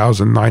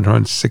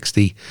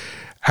 2,960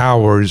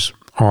 hours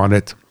on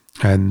it,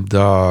 and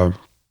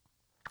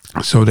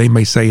so they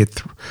may say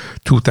it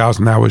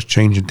 2,000 hours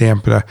change a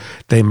dampener.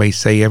 They may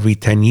say every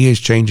 10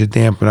 years change a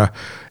dampener.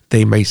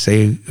 They may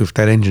say if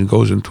that engine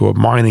goes into a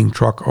mining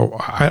truck,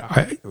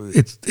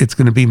 it's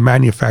going to be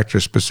manufacturer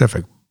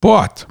specific.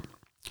 But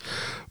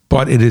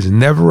it is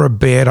never a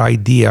bad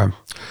idea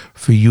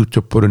for you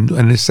to put and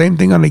the same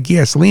thing on a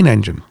gasoline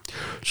engine.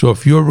 So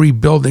if you're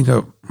rebuilding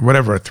a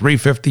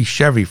 350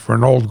 Chevy for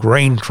an old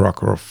grain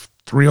truck or a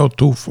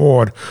 302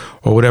 Ford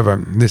or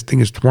whatever. This thing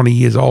is 20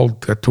 years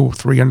old, got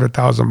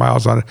 300,000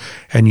 miles on it,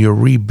 and you're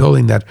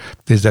rebuilding that,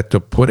 is that to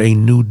put a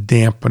new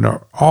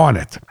dampener on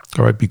it.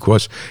 All right,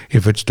 because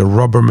if it's the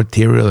rubber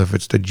material, if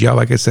it's the gel,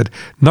 like I said,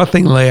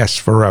 nothing lasts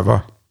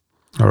forever.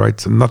 All right,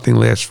 so nothing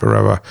lasts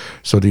forever.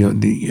 So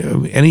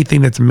the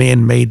anything that's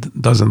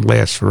man-made doesn't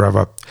last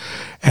forever.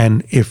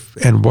 And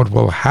what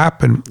will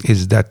happen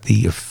is that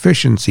the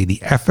efficiency,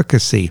 the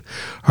efficacy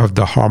of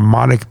the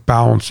harmonic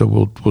balancer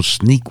will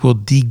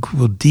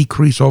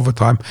decrease over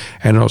time,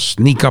 and it'll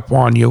sneak up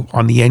on you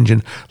on the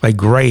engine like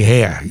gray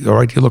hair. All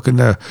right, you look in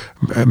the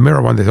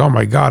mirror one day, oh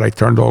my God, I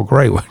turned all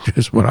gray, which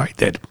is what I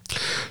did.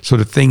 So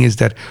the thing is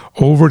that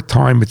over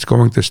time, it's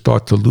going to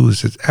start to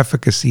lose its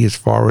efficacy as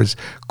far as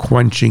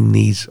quenching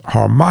these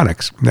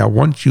harmonics. Now,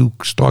 once you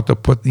start to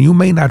you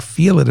may not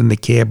feel it in the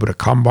cab or the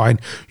combine,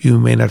 you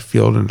may not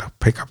feel it in the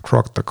pickup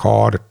truck, the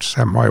car, the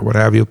semi, what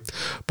have you,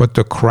 but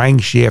the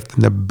crankshaft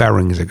and the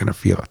bearings are going to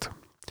feel it.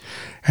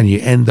 And you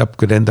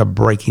could end up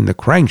breaking the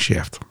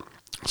crankshaft.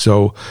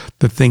 So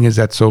the thing is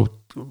that, so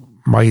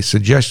my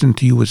suggestion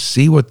to you is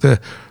see what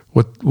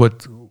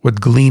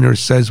Gleaner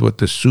says, what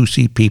the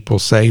Susi people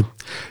say.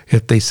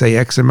 If they say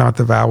X amount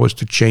of hours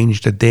to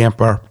change the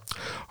damper,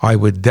 I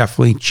would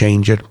definitely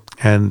change it.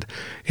 And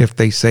if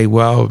they say,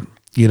 well,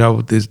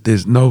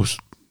 there's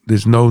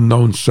no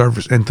known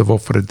service interval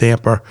for the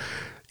damper,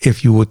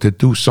 if you were to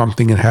do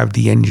something and have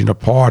the engine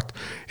apart,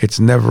 it's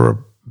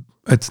never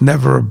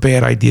a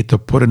bad idea to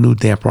put a new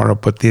damper on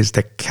it. But there's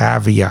the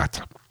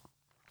caveat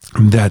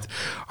that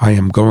I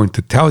am going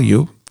to tell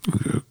you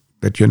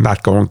that you're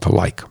not going to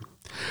like,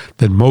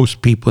 that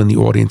most people in the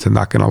audience are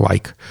not going to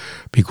like,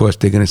 because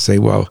they're going to say,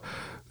 well,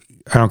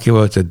 I don't care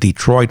whether it's a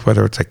Detroit,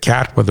 whether it's a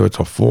Cat, whether it's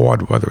a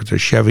Ford, whether it's a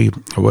Chevy,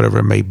 or whatever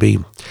it may be,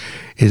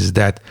 is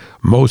that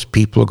most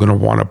people are going to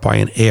want to buy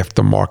an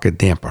aftermarket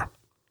damper.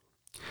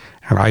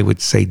 And I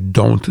would say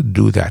don't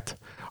do that.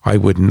 I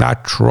would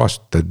not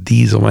trust the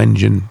diesel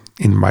engine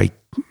in my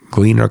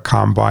Gleaner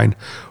combine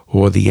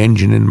or the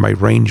engine in my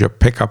Ranger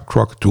pickup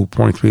truck,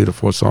 2.3 to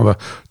 4-cylinder,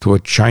 to a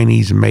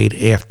Chinese-made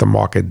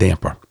aftermarket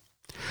damper.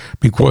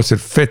 Because it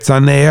fits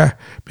on there,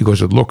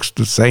 because it looks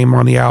the same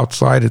on the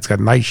outside, it's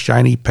got nice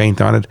shiny paint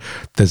on it,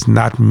 does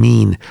not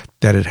mean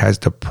that it has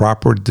the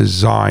proper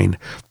design.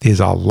 There's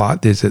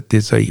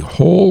a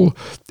whole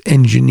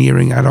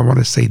engineering, I don't want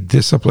to say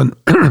discipline,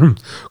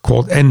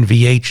 called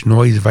NVH,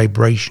 noise,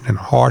 vibration, and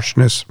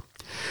harshness.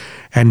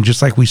 And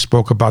just like we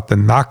spoke about the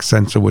NOx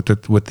sensor with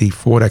the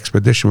Ford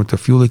Expedition, with the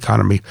fuel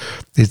economy,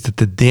 is that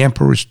the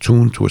damper is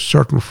tuned to a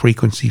certain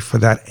frequency for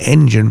that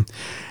engine.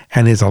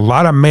 And there's a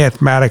lot of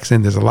mathematics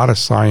and there's a lot of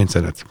science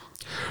in it.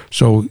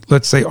 So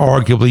let's say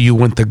arguably you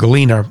went to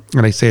Gleaner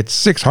and they say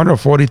it's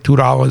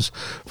 $642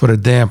 for the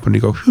damper. And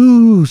you go,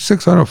 whew,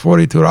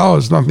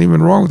 $642, nothing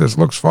even wrong with this,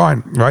 looks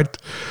fine, right?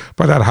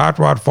 But that hot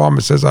rod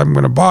farmer says, I'm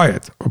going to buy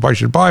it, or I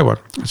should buy one.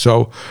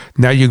 So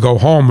now you go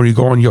home or you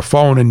go on your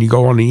phone and you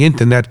go on the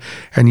internet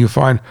and you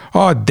find,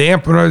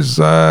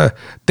 Dampener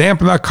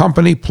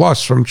Company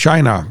Plus from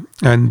China.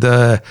 And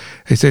they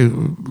say,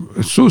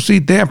 Susi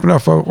dampener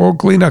for all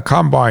Gleaner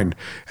combine.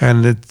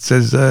 And it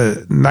says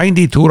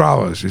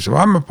 $92. You say,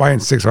 well, I'm not buying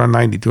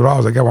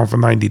 $692. I got one for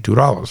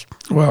 $92.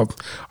 Well,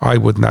 I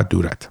would not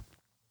do that.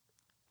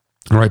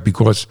 All right,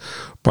 because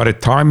by the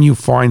time you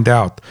find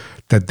out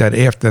that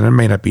after, and it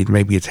may not be,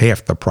 maybe it's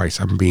half the price.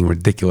 I'm being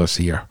ridiculous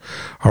here.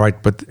 All right,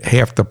 but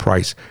half the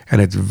price. And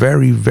it's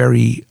very,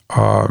 very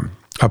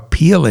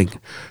appealing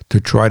to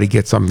try to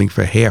get something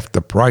for half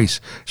the price,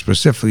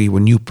 specifically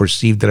when you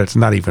perceive that it's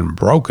not even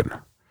broken,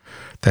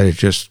 that it's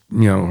just,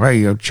 hey,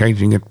 you're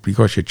changing it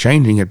because you're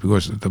changing it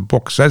because the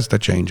book says to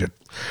change it,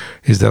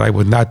 is that I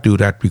would not do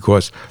that,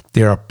 because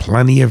there are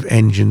plenty of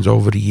engines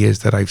over the years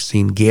that I've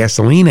seen,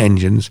 gasoline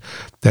engines,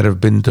 that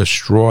have been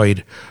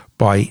destroyed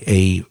by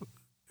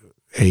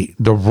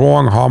the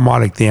wrong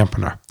harmonic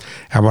dampener.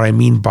 And what I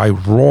mean by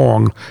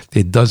wrong,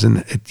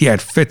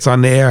 it fits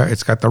on there.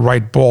 It's got the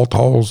right bolt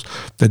holes.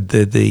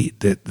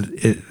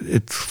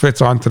 It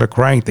fits onto the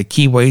crank. The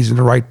keyway's in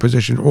the right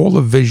position. All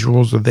the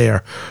visuals are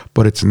there,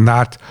 but it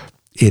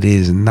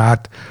is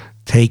not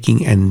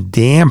taking and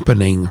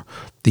dampening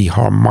the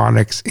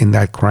harmonics in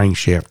that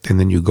crankshaft. And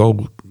then you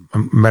go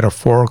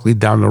metaphorically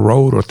down the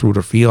road or through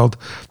the field,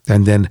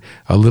 and then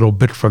a little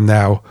bit from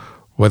now,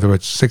 whether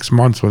it's 6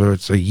 months, whether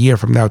it's a year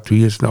from now, 2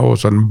 years from now, all of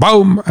a sudden,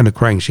 boom, and the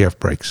crankshaft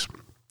breaks.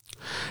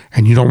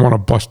 And you don't want to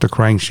bust the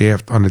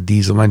crankshaft on a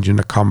diesel engine,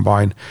 a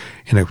combine,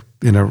 in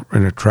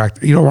a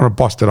tractor. You don't want to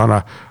bust it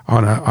on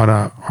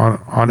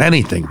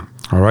anything.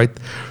 All right.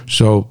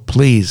 So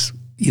please,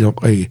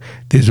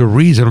 there's a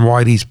reason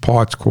why these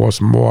parts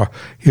cost more.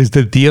 Is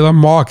the dealer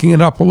marking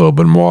it up a little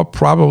bit more?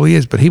 Probably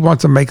is, but he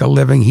wants to make a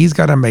living. He's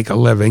got to make a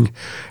living,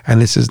 and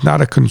this is not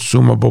a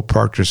consumable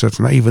purchase. It's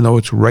not, even though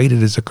it's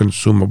rated as a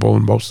consumable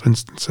in most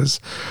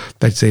instances.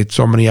 They say it's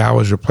so many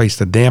hours, replace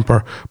the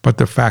damper, but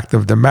the fact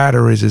of the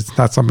matter is it's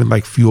not something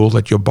like fuel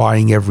that you're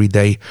buying every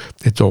day.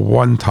 It's a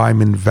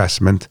one-time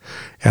investment,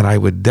 And I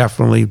would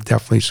definitely,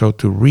 so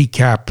to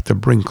recap, to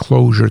bring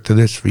closure to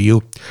this for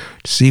you,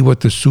 see what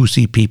the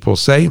Susi people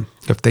say.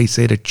 If they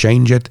say to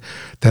change it,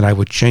 then I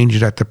would change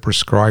it at the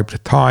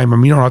prescribed time. I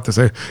mean, you don't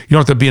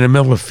have to be in the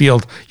middle of the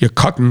field, you're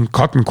cutting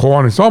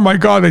corn, and oh my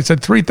God, they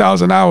said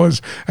 3,000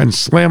 hours, and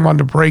slam on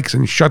the brakes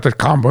and shut the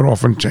combine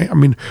off and change. I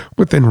mean,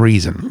 within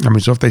reason. I mean,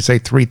 so if they say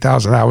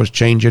 3,000 hours,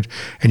 change it,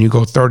 and you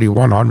go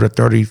 3,100,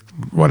 30,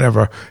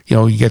 whatever,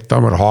 you get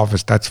done with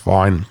harvest, that's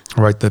fine.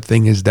 All right, the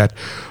thing is that,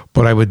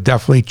 but I would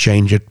definitely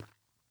change it.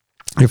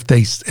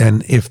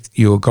 If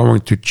you're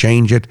going to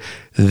change it,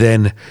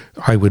 then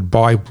I would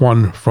buy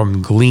one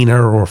from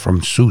Gleaner or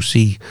from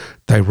Susi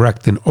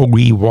direct, an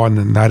OE one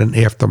and not an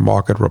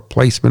aftermarket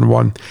replacement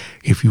one.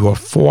 If you are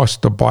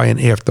forced to buy an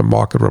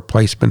aftermarket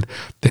replacement,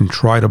 then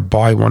try to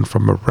buy one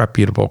from a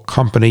reputable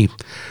company.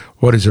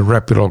 What is a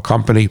reputable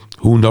company?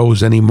 Who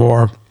knows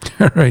anymore?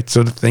 All right,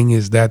 so the thing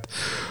is that,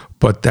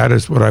 but that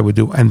is what I would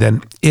do. And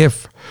then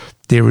if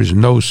there is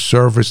no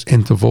service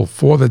interval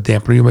for the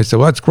dampener, you may say,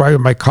 well, that's great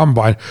with my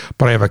combine,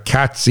 but I have a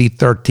Cat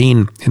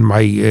C13 in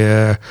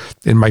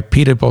my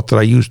Peterbilt that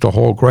I use to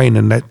whole grain,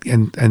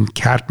 and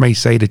Cat may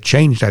say to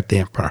change that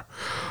dampener.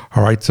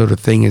 All right, so the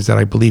thing is that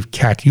I believe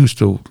Cat used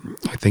to,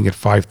 I think at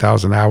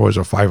 5,000 hours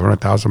or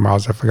 500,000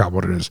 miles, I forgot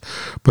what it is.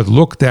 But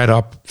look that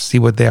up, see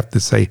what they have to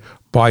say.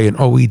 Buy an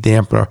OE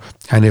dampener,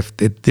 and if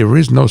there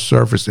is no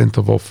service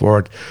interval for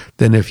it,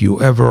 then if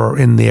you ever are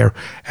in there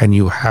and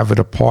you have it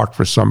apart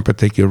for some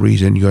particular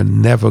reason, you're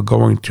never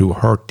going to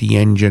hurt the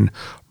engine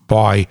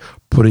by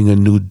putting a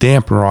new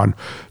dampener on.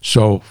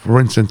 So, for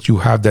instance, you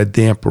have that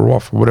damper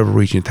off for whatever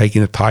reason, you're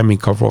taking the timing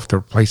cover off to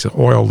replace an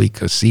oil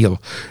leak, a seal,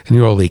 an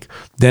oil leak.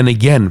 Then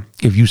again,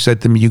 if you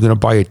said to me you're going to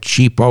buy a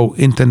cheapo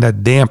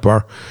internet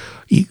damper,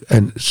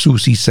 and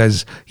Susi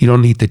says you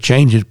don't need to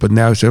change it, but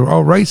now you say,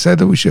 oh, Ray said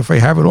that if I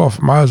have it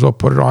off, might as well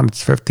put it on.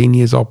 It's 15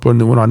 years old, put a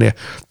new one on there.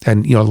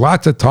 And,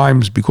 lots of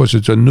times because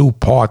it's a new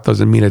part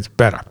doesn't mean it's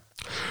better.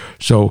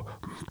 So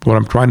what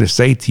I'm trying to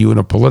say to you in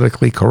a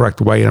politically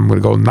correct way, and I'm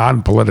going to go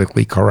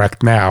non-politically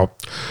correct now,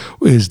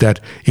 is that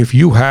if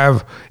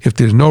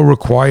there's no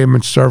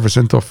requirement service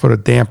interval for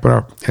the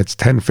dampener, it's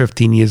 10,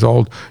 15 years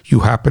old, you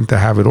happen to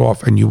have it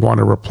off and you want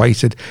to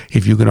replace it,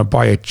 if you're going to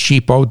buy a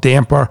cheapo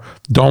damper,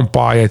 don't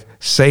buy it,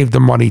 save the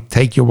money,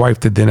 take your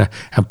wife to dinner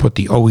and put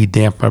the OE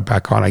dampener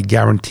back on. I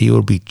guarantee you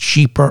it'll be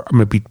cheaper,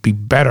 be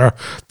better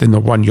than the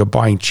one you're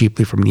buying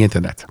cheaply from the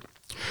internet.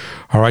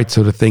 All right,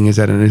 so the thing is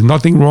that, and there's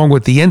nothing wrong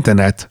with the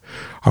internet.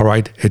 All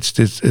right, it's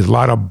just a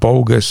lot of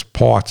bogus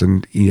parts,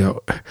 and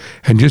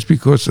and just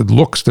because it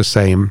looks the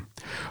same,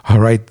 all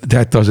right,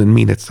 that doesn't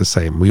mean it's the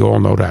same. We all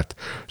know that.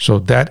 So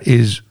that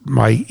is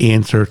my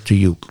answer to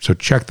you. So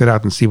check that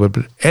out and see what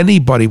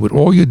anybody with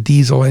all your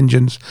diesel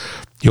engines,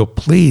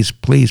 please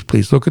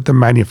look at the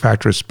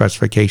manufacturer's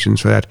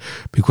specifications for that,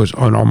 because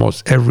on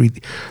almost every,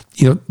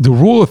 the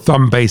rule of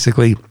thumb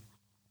basically,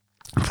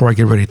 before I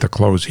get ready to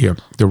close here,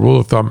 the rule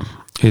of thumb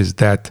is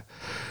that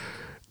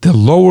the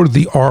lower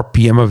the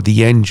RPM of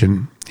the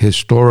engine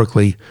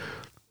historically,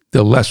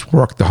 the less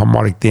work the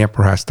harmonic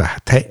damper has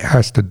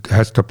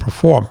to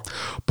perform,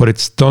 but it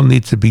still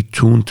needs to be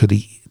tuned to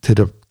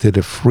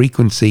the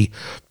frequency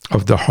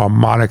of the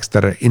harmonics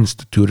that are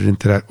instituted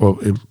into that or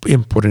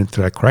input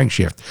into that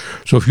crankshaft.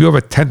 So if you have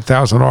a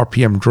 10,000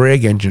 RPM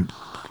drag engine,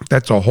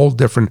 that's a whole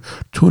different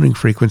tuning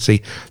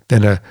frequency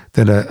than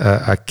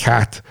a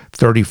Cat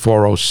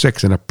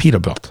 3406 in a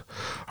Peterbilt.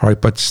 All right,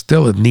 but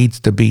still it needs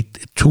to be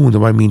tuned.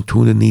 When I mean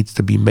tuned, it needs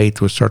to be made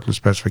to a certain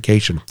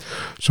specification.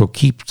 So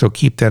keep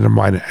that in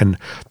mind.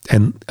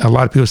 And a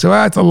lot of people say,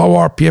 well, it's a low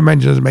RPM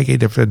engine, doesn't make a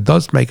difference. It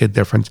does make a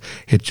difference.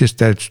 It's just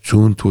that it's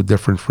tuned to a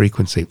different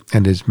frequency.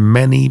 And there's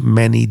many,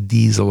 many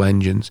diesel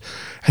engines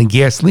and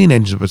gasoline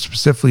engines, but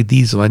specifically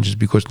diesel engines,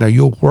 because now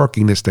you're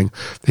working this thing.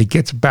 It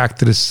gets back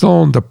to the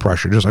cylinder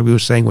pressure, just like we were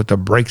saying with the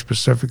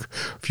brake-specific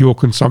fuel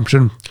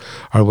consumption,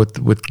 or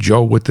with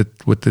Joe with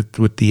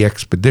the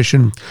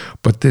Expedition.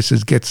 But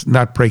this gets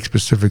not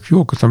brake-specific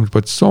fuel consumption,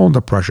 but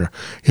cylinder pressure.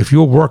 If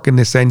you're working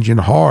this engine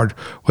hard,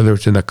 whether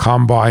it's in a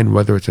combine,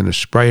 whether it's in a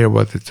sprayer,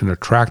 whether it's in a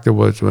tractor,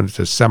 whether it's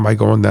a semi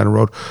going down the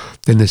road,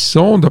 then the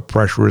cylinder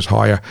pressure is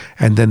higher,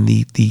 and then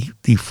the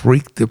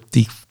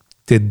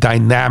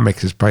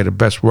dynamics is probably the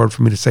best word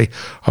for me to say,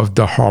 of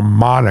the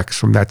harmonics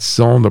from that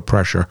cylinder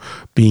pressure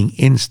being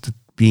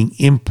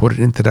inputted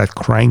into that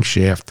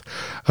crankshaft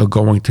are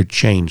going to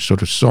change. So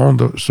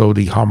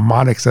the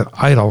harmonics at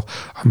idle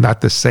are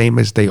not the same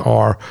as they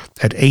are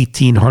at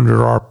 1,800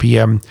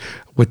 RPM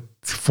with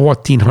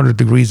 1,400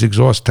 degrees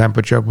exhaust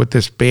temperature with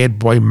this bad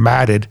boy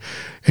matted,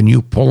 and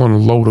you pulling a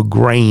load of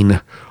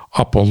grain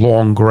up a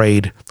long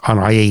grade on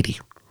I-80.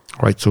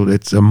 Right, so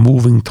it's a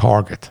moving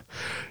target.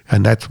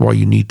 And that's why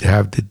you need to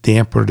have the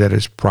damper that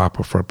is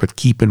proper for it. But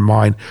keep in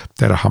mind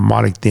that a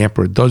harmonic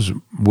damper does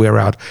wear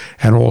out.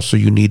 And also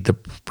you need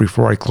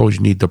before I close,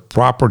 you need the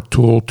proper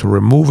tool to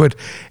remove it,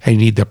 and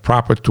you need the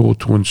proper tool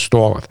to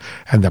install it.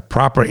 And the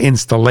proper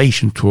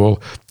installation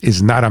tool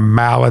is not a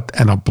mallet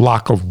and a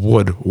block of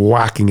wood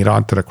whacking it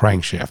onto the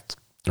crankshaft.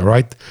 All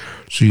right.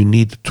 So you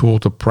need the tool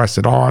to press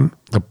it on,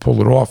 to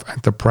pull it off,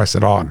 and to press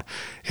it on.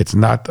 It's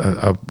not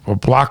a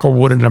block of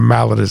wood and a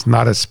mallet is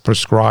not a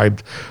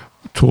prescribed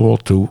tool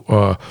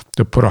to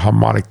put a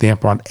harmonic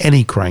damper on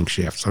any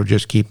crankshaft. So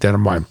just keep that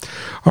in mind.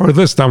 All right,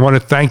 listen, I want to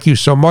thank you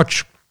so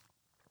much.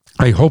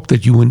 I hope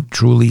that you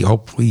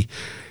hopefully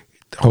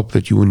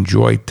that you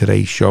enjoyed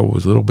today's show. It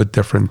was a little bit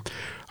different.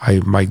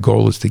 My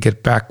goal is to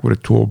get back with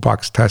a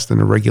toolbox test and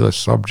a regular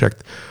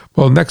subject.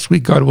 Well, next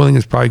week, God willing,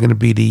 is probably going to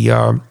be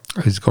the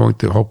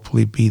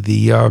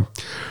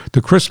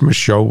Christmas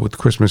show with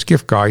Christmas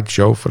gift guide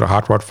show for the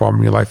Hot Rod Farmer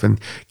in Your Life, and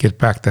get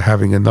back to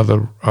having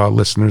another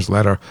listener's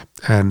letter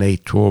and a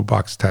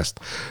toolbox test.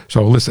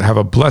 So listen, have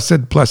a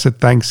blessed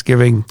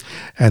Thanksgiving,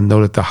 and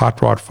know that the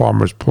Hot Rod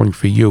Farmer is pulling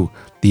for you,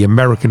 the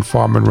American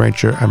farmer and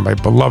rancher, and my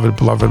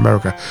beloved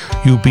America.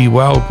 You be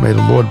well. May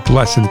the Lord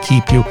bless and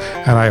keep you.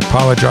 And I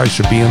apologize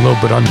for being a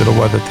little bit under the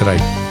weather today.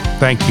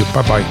 Thank you.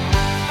 Bye-bye.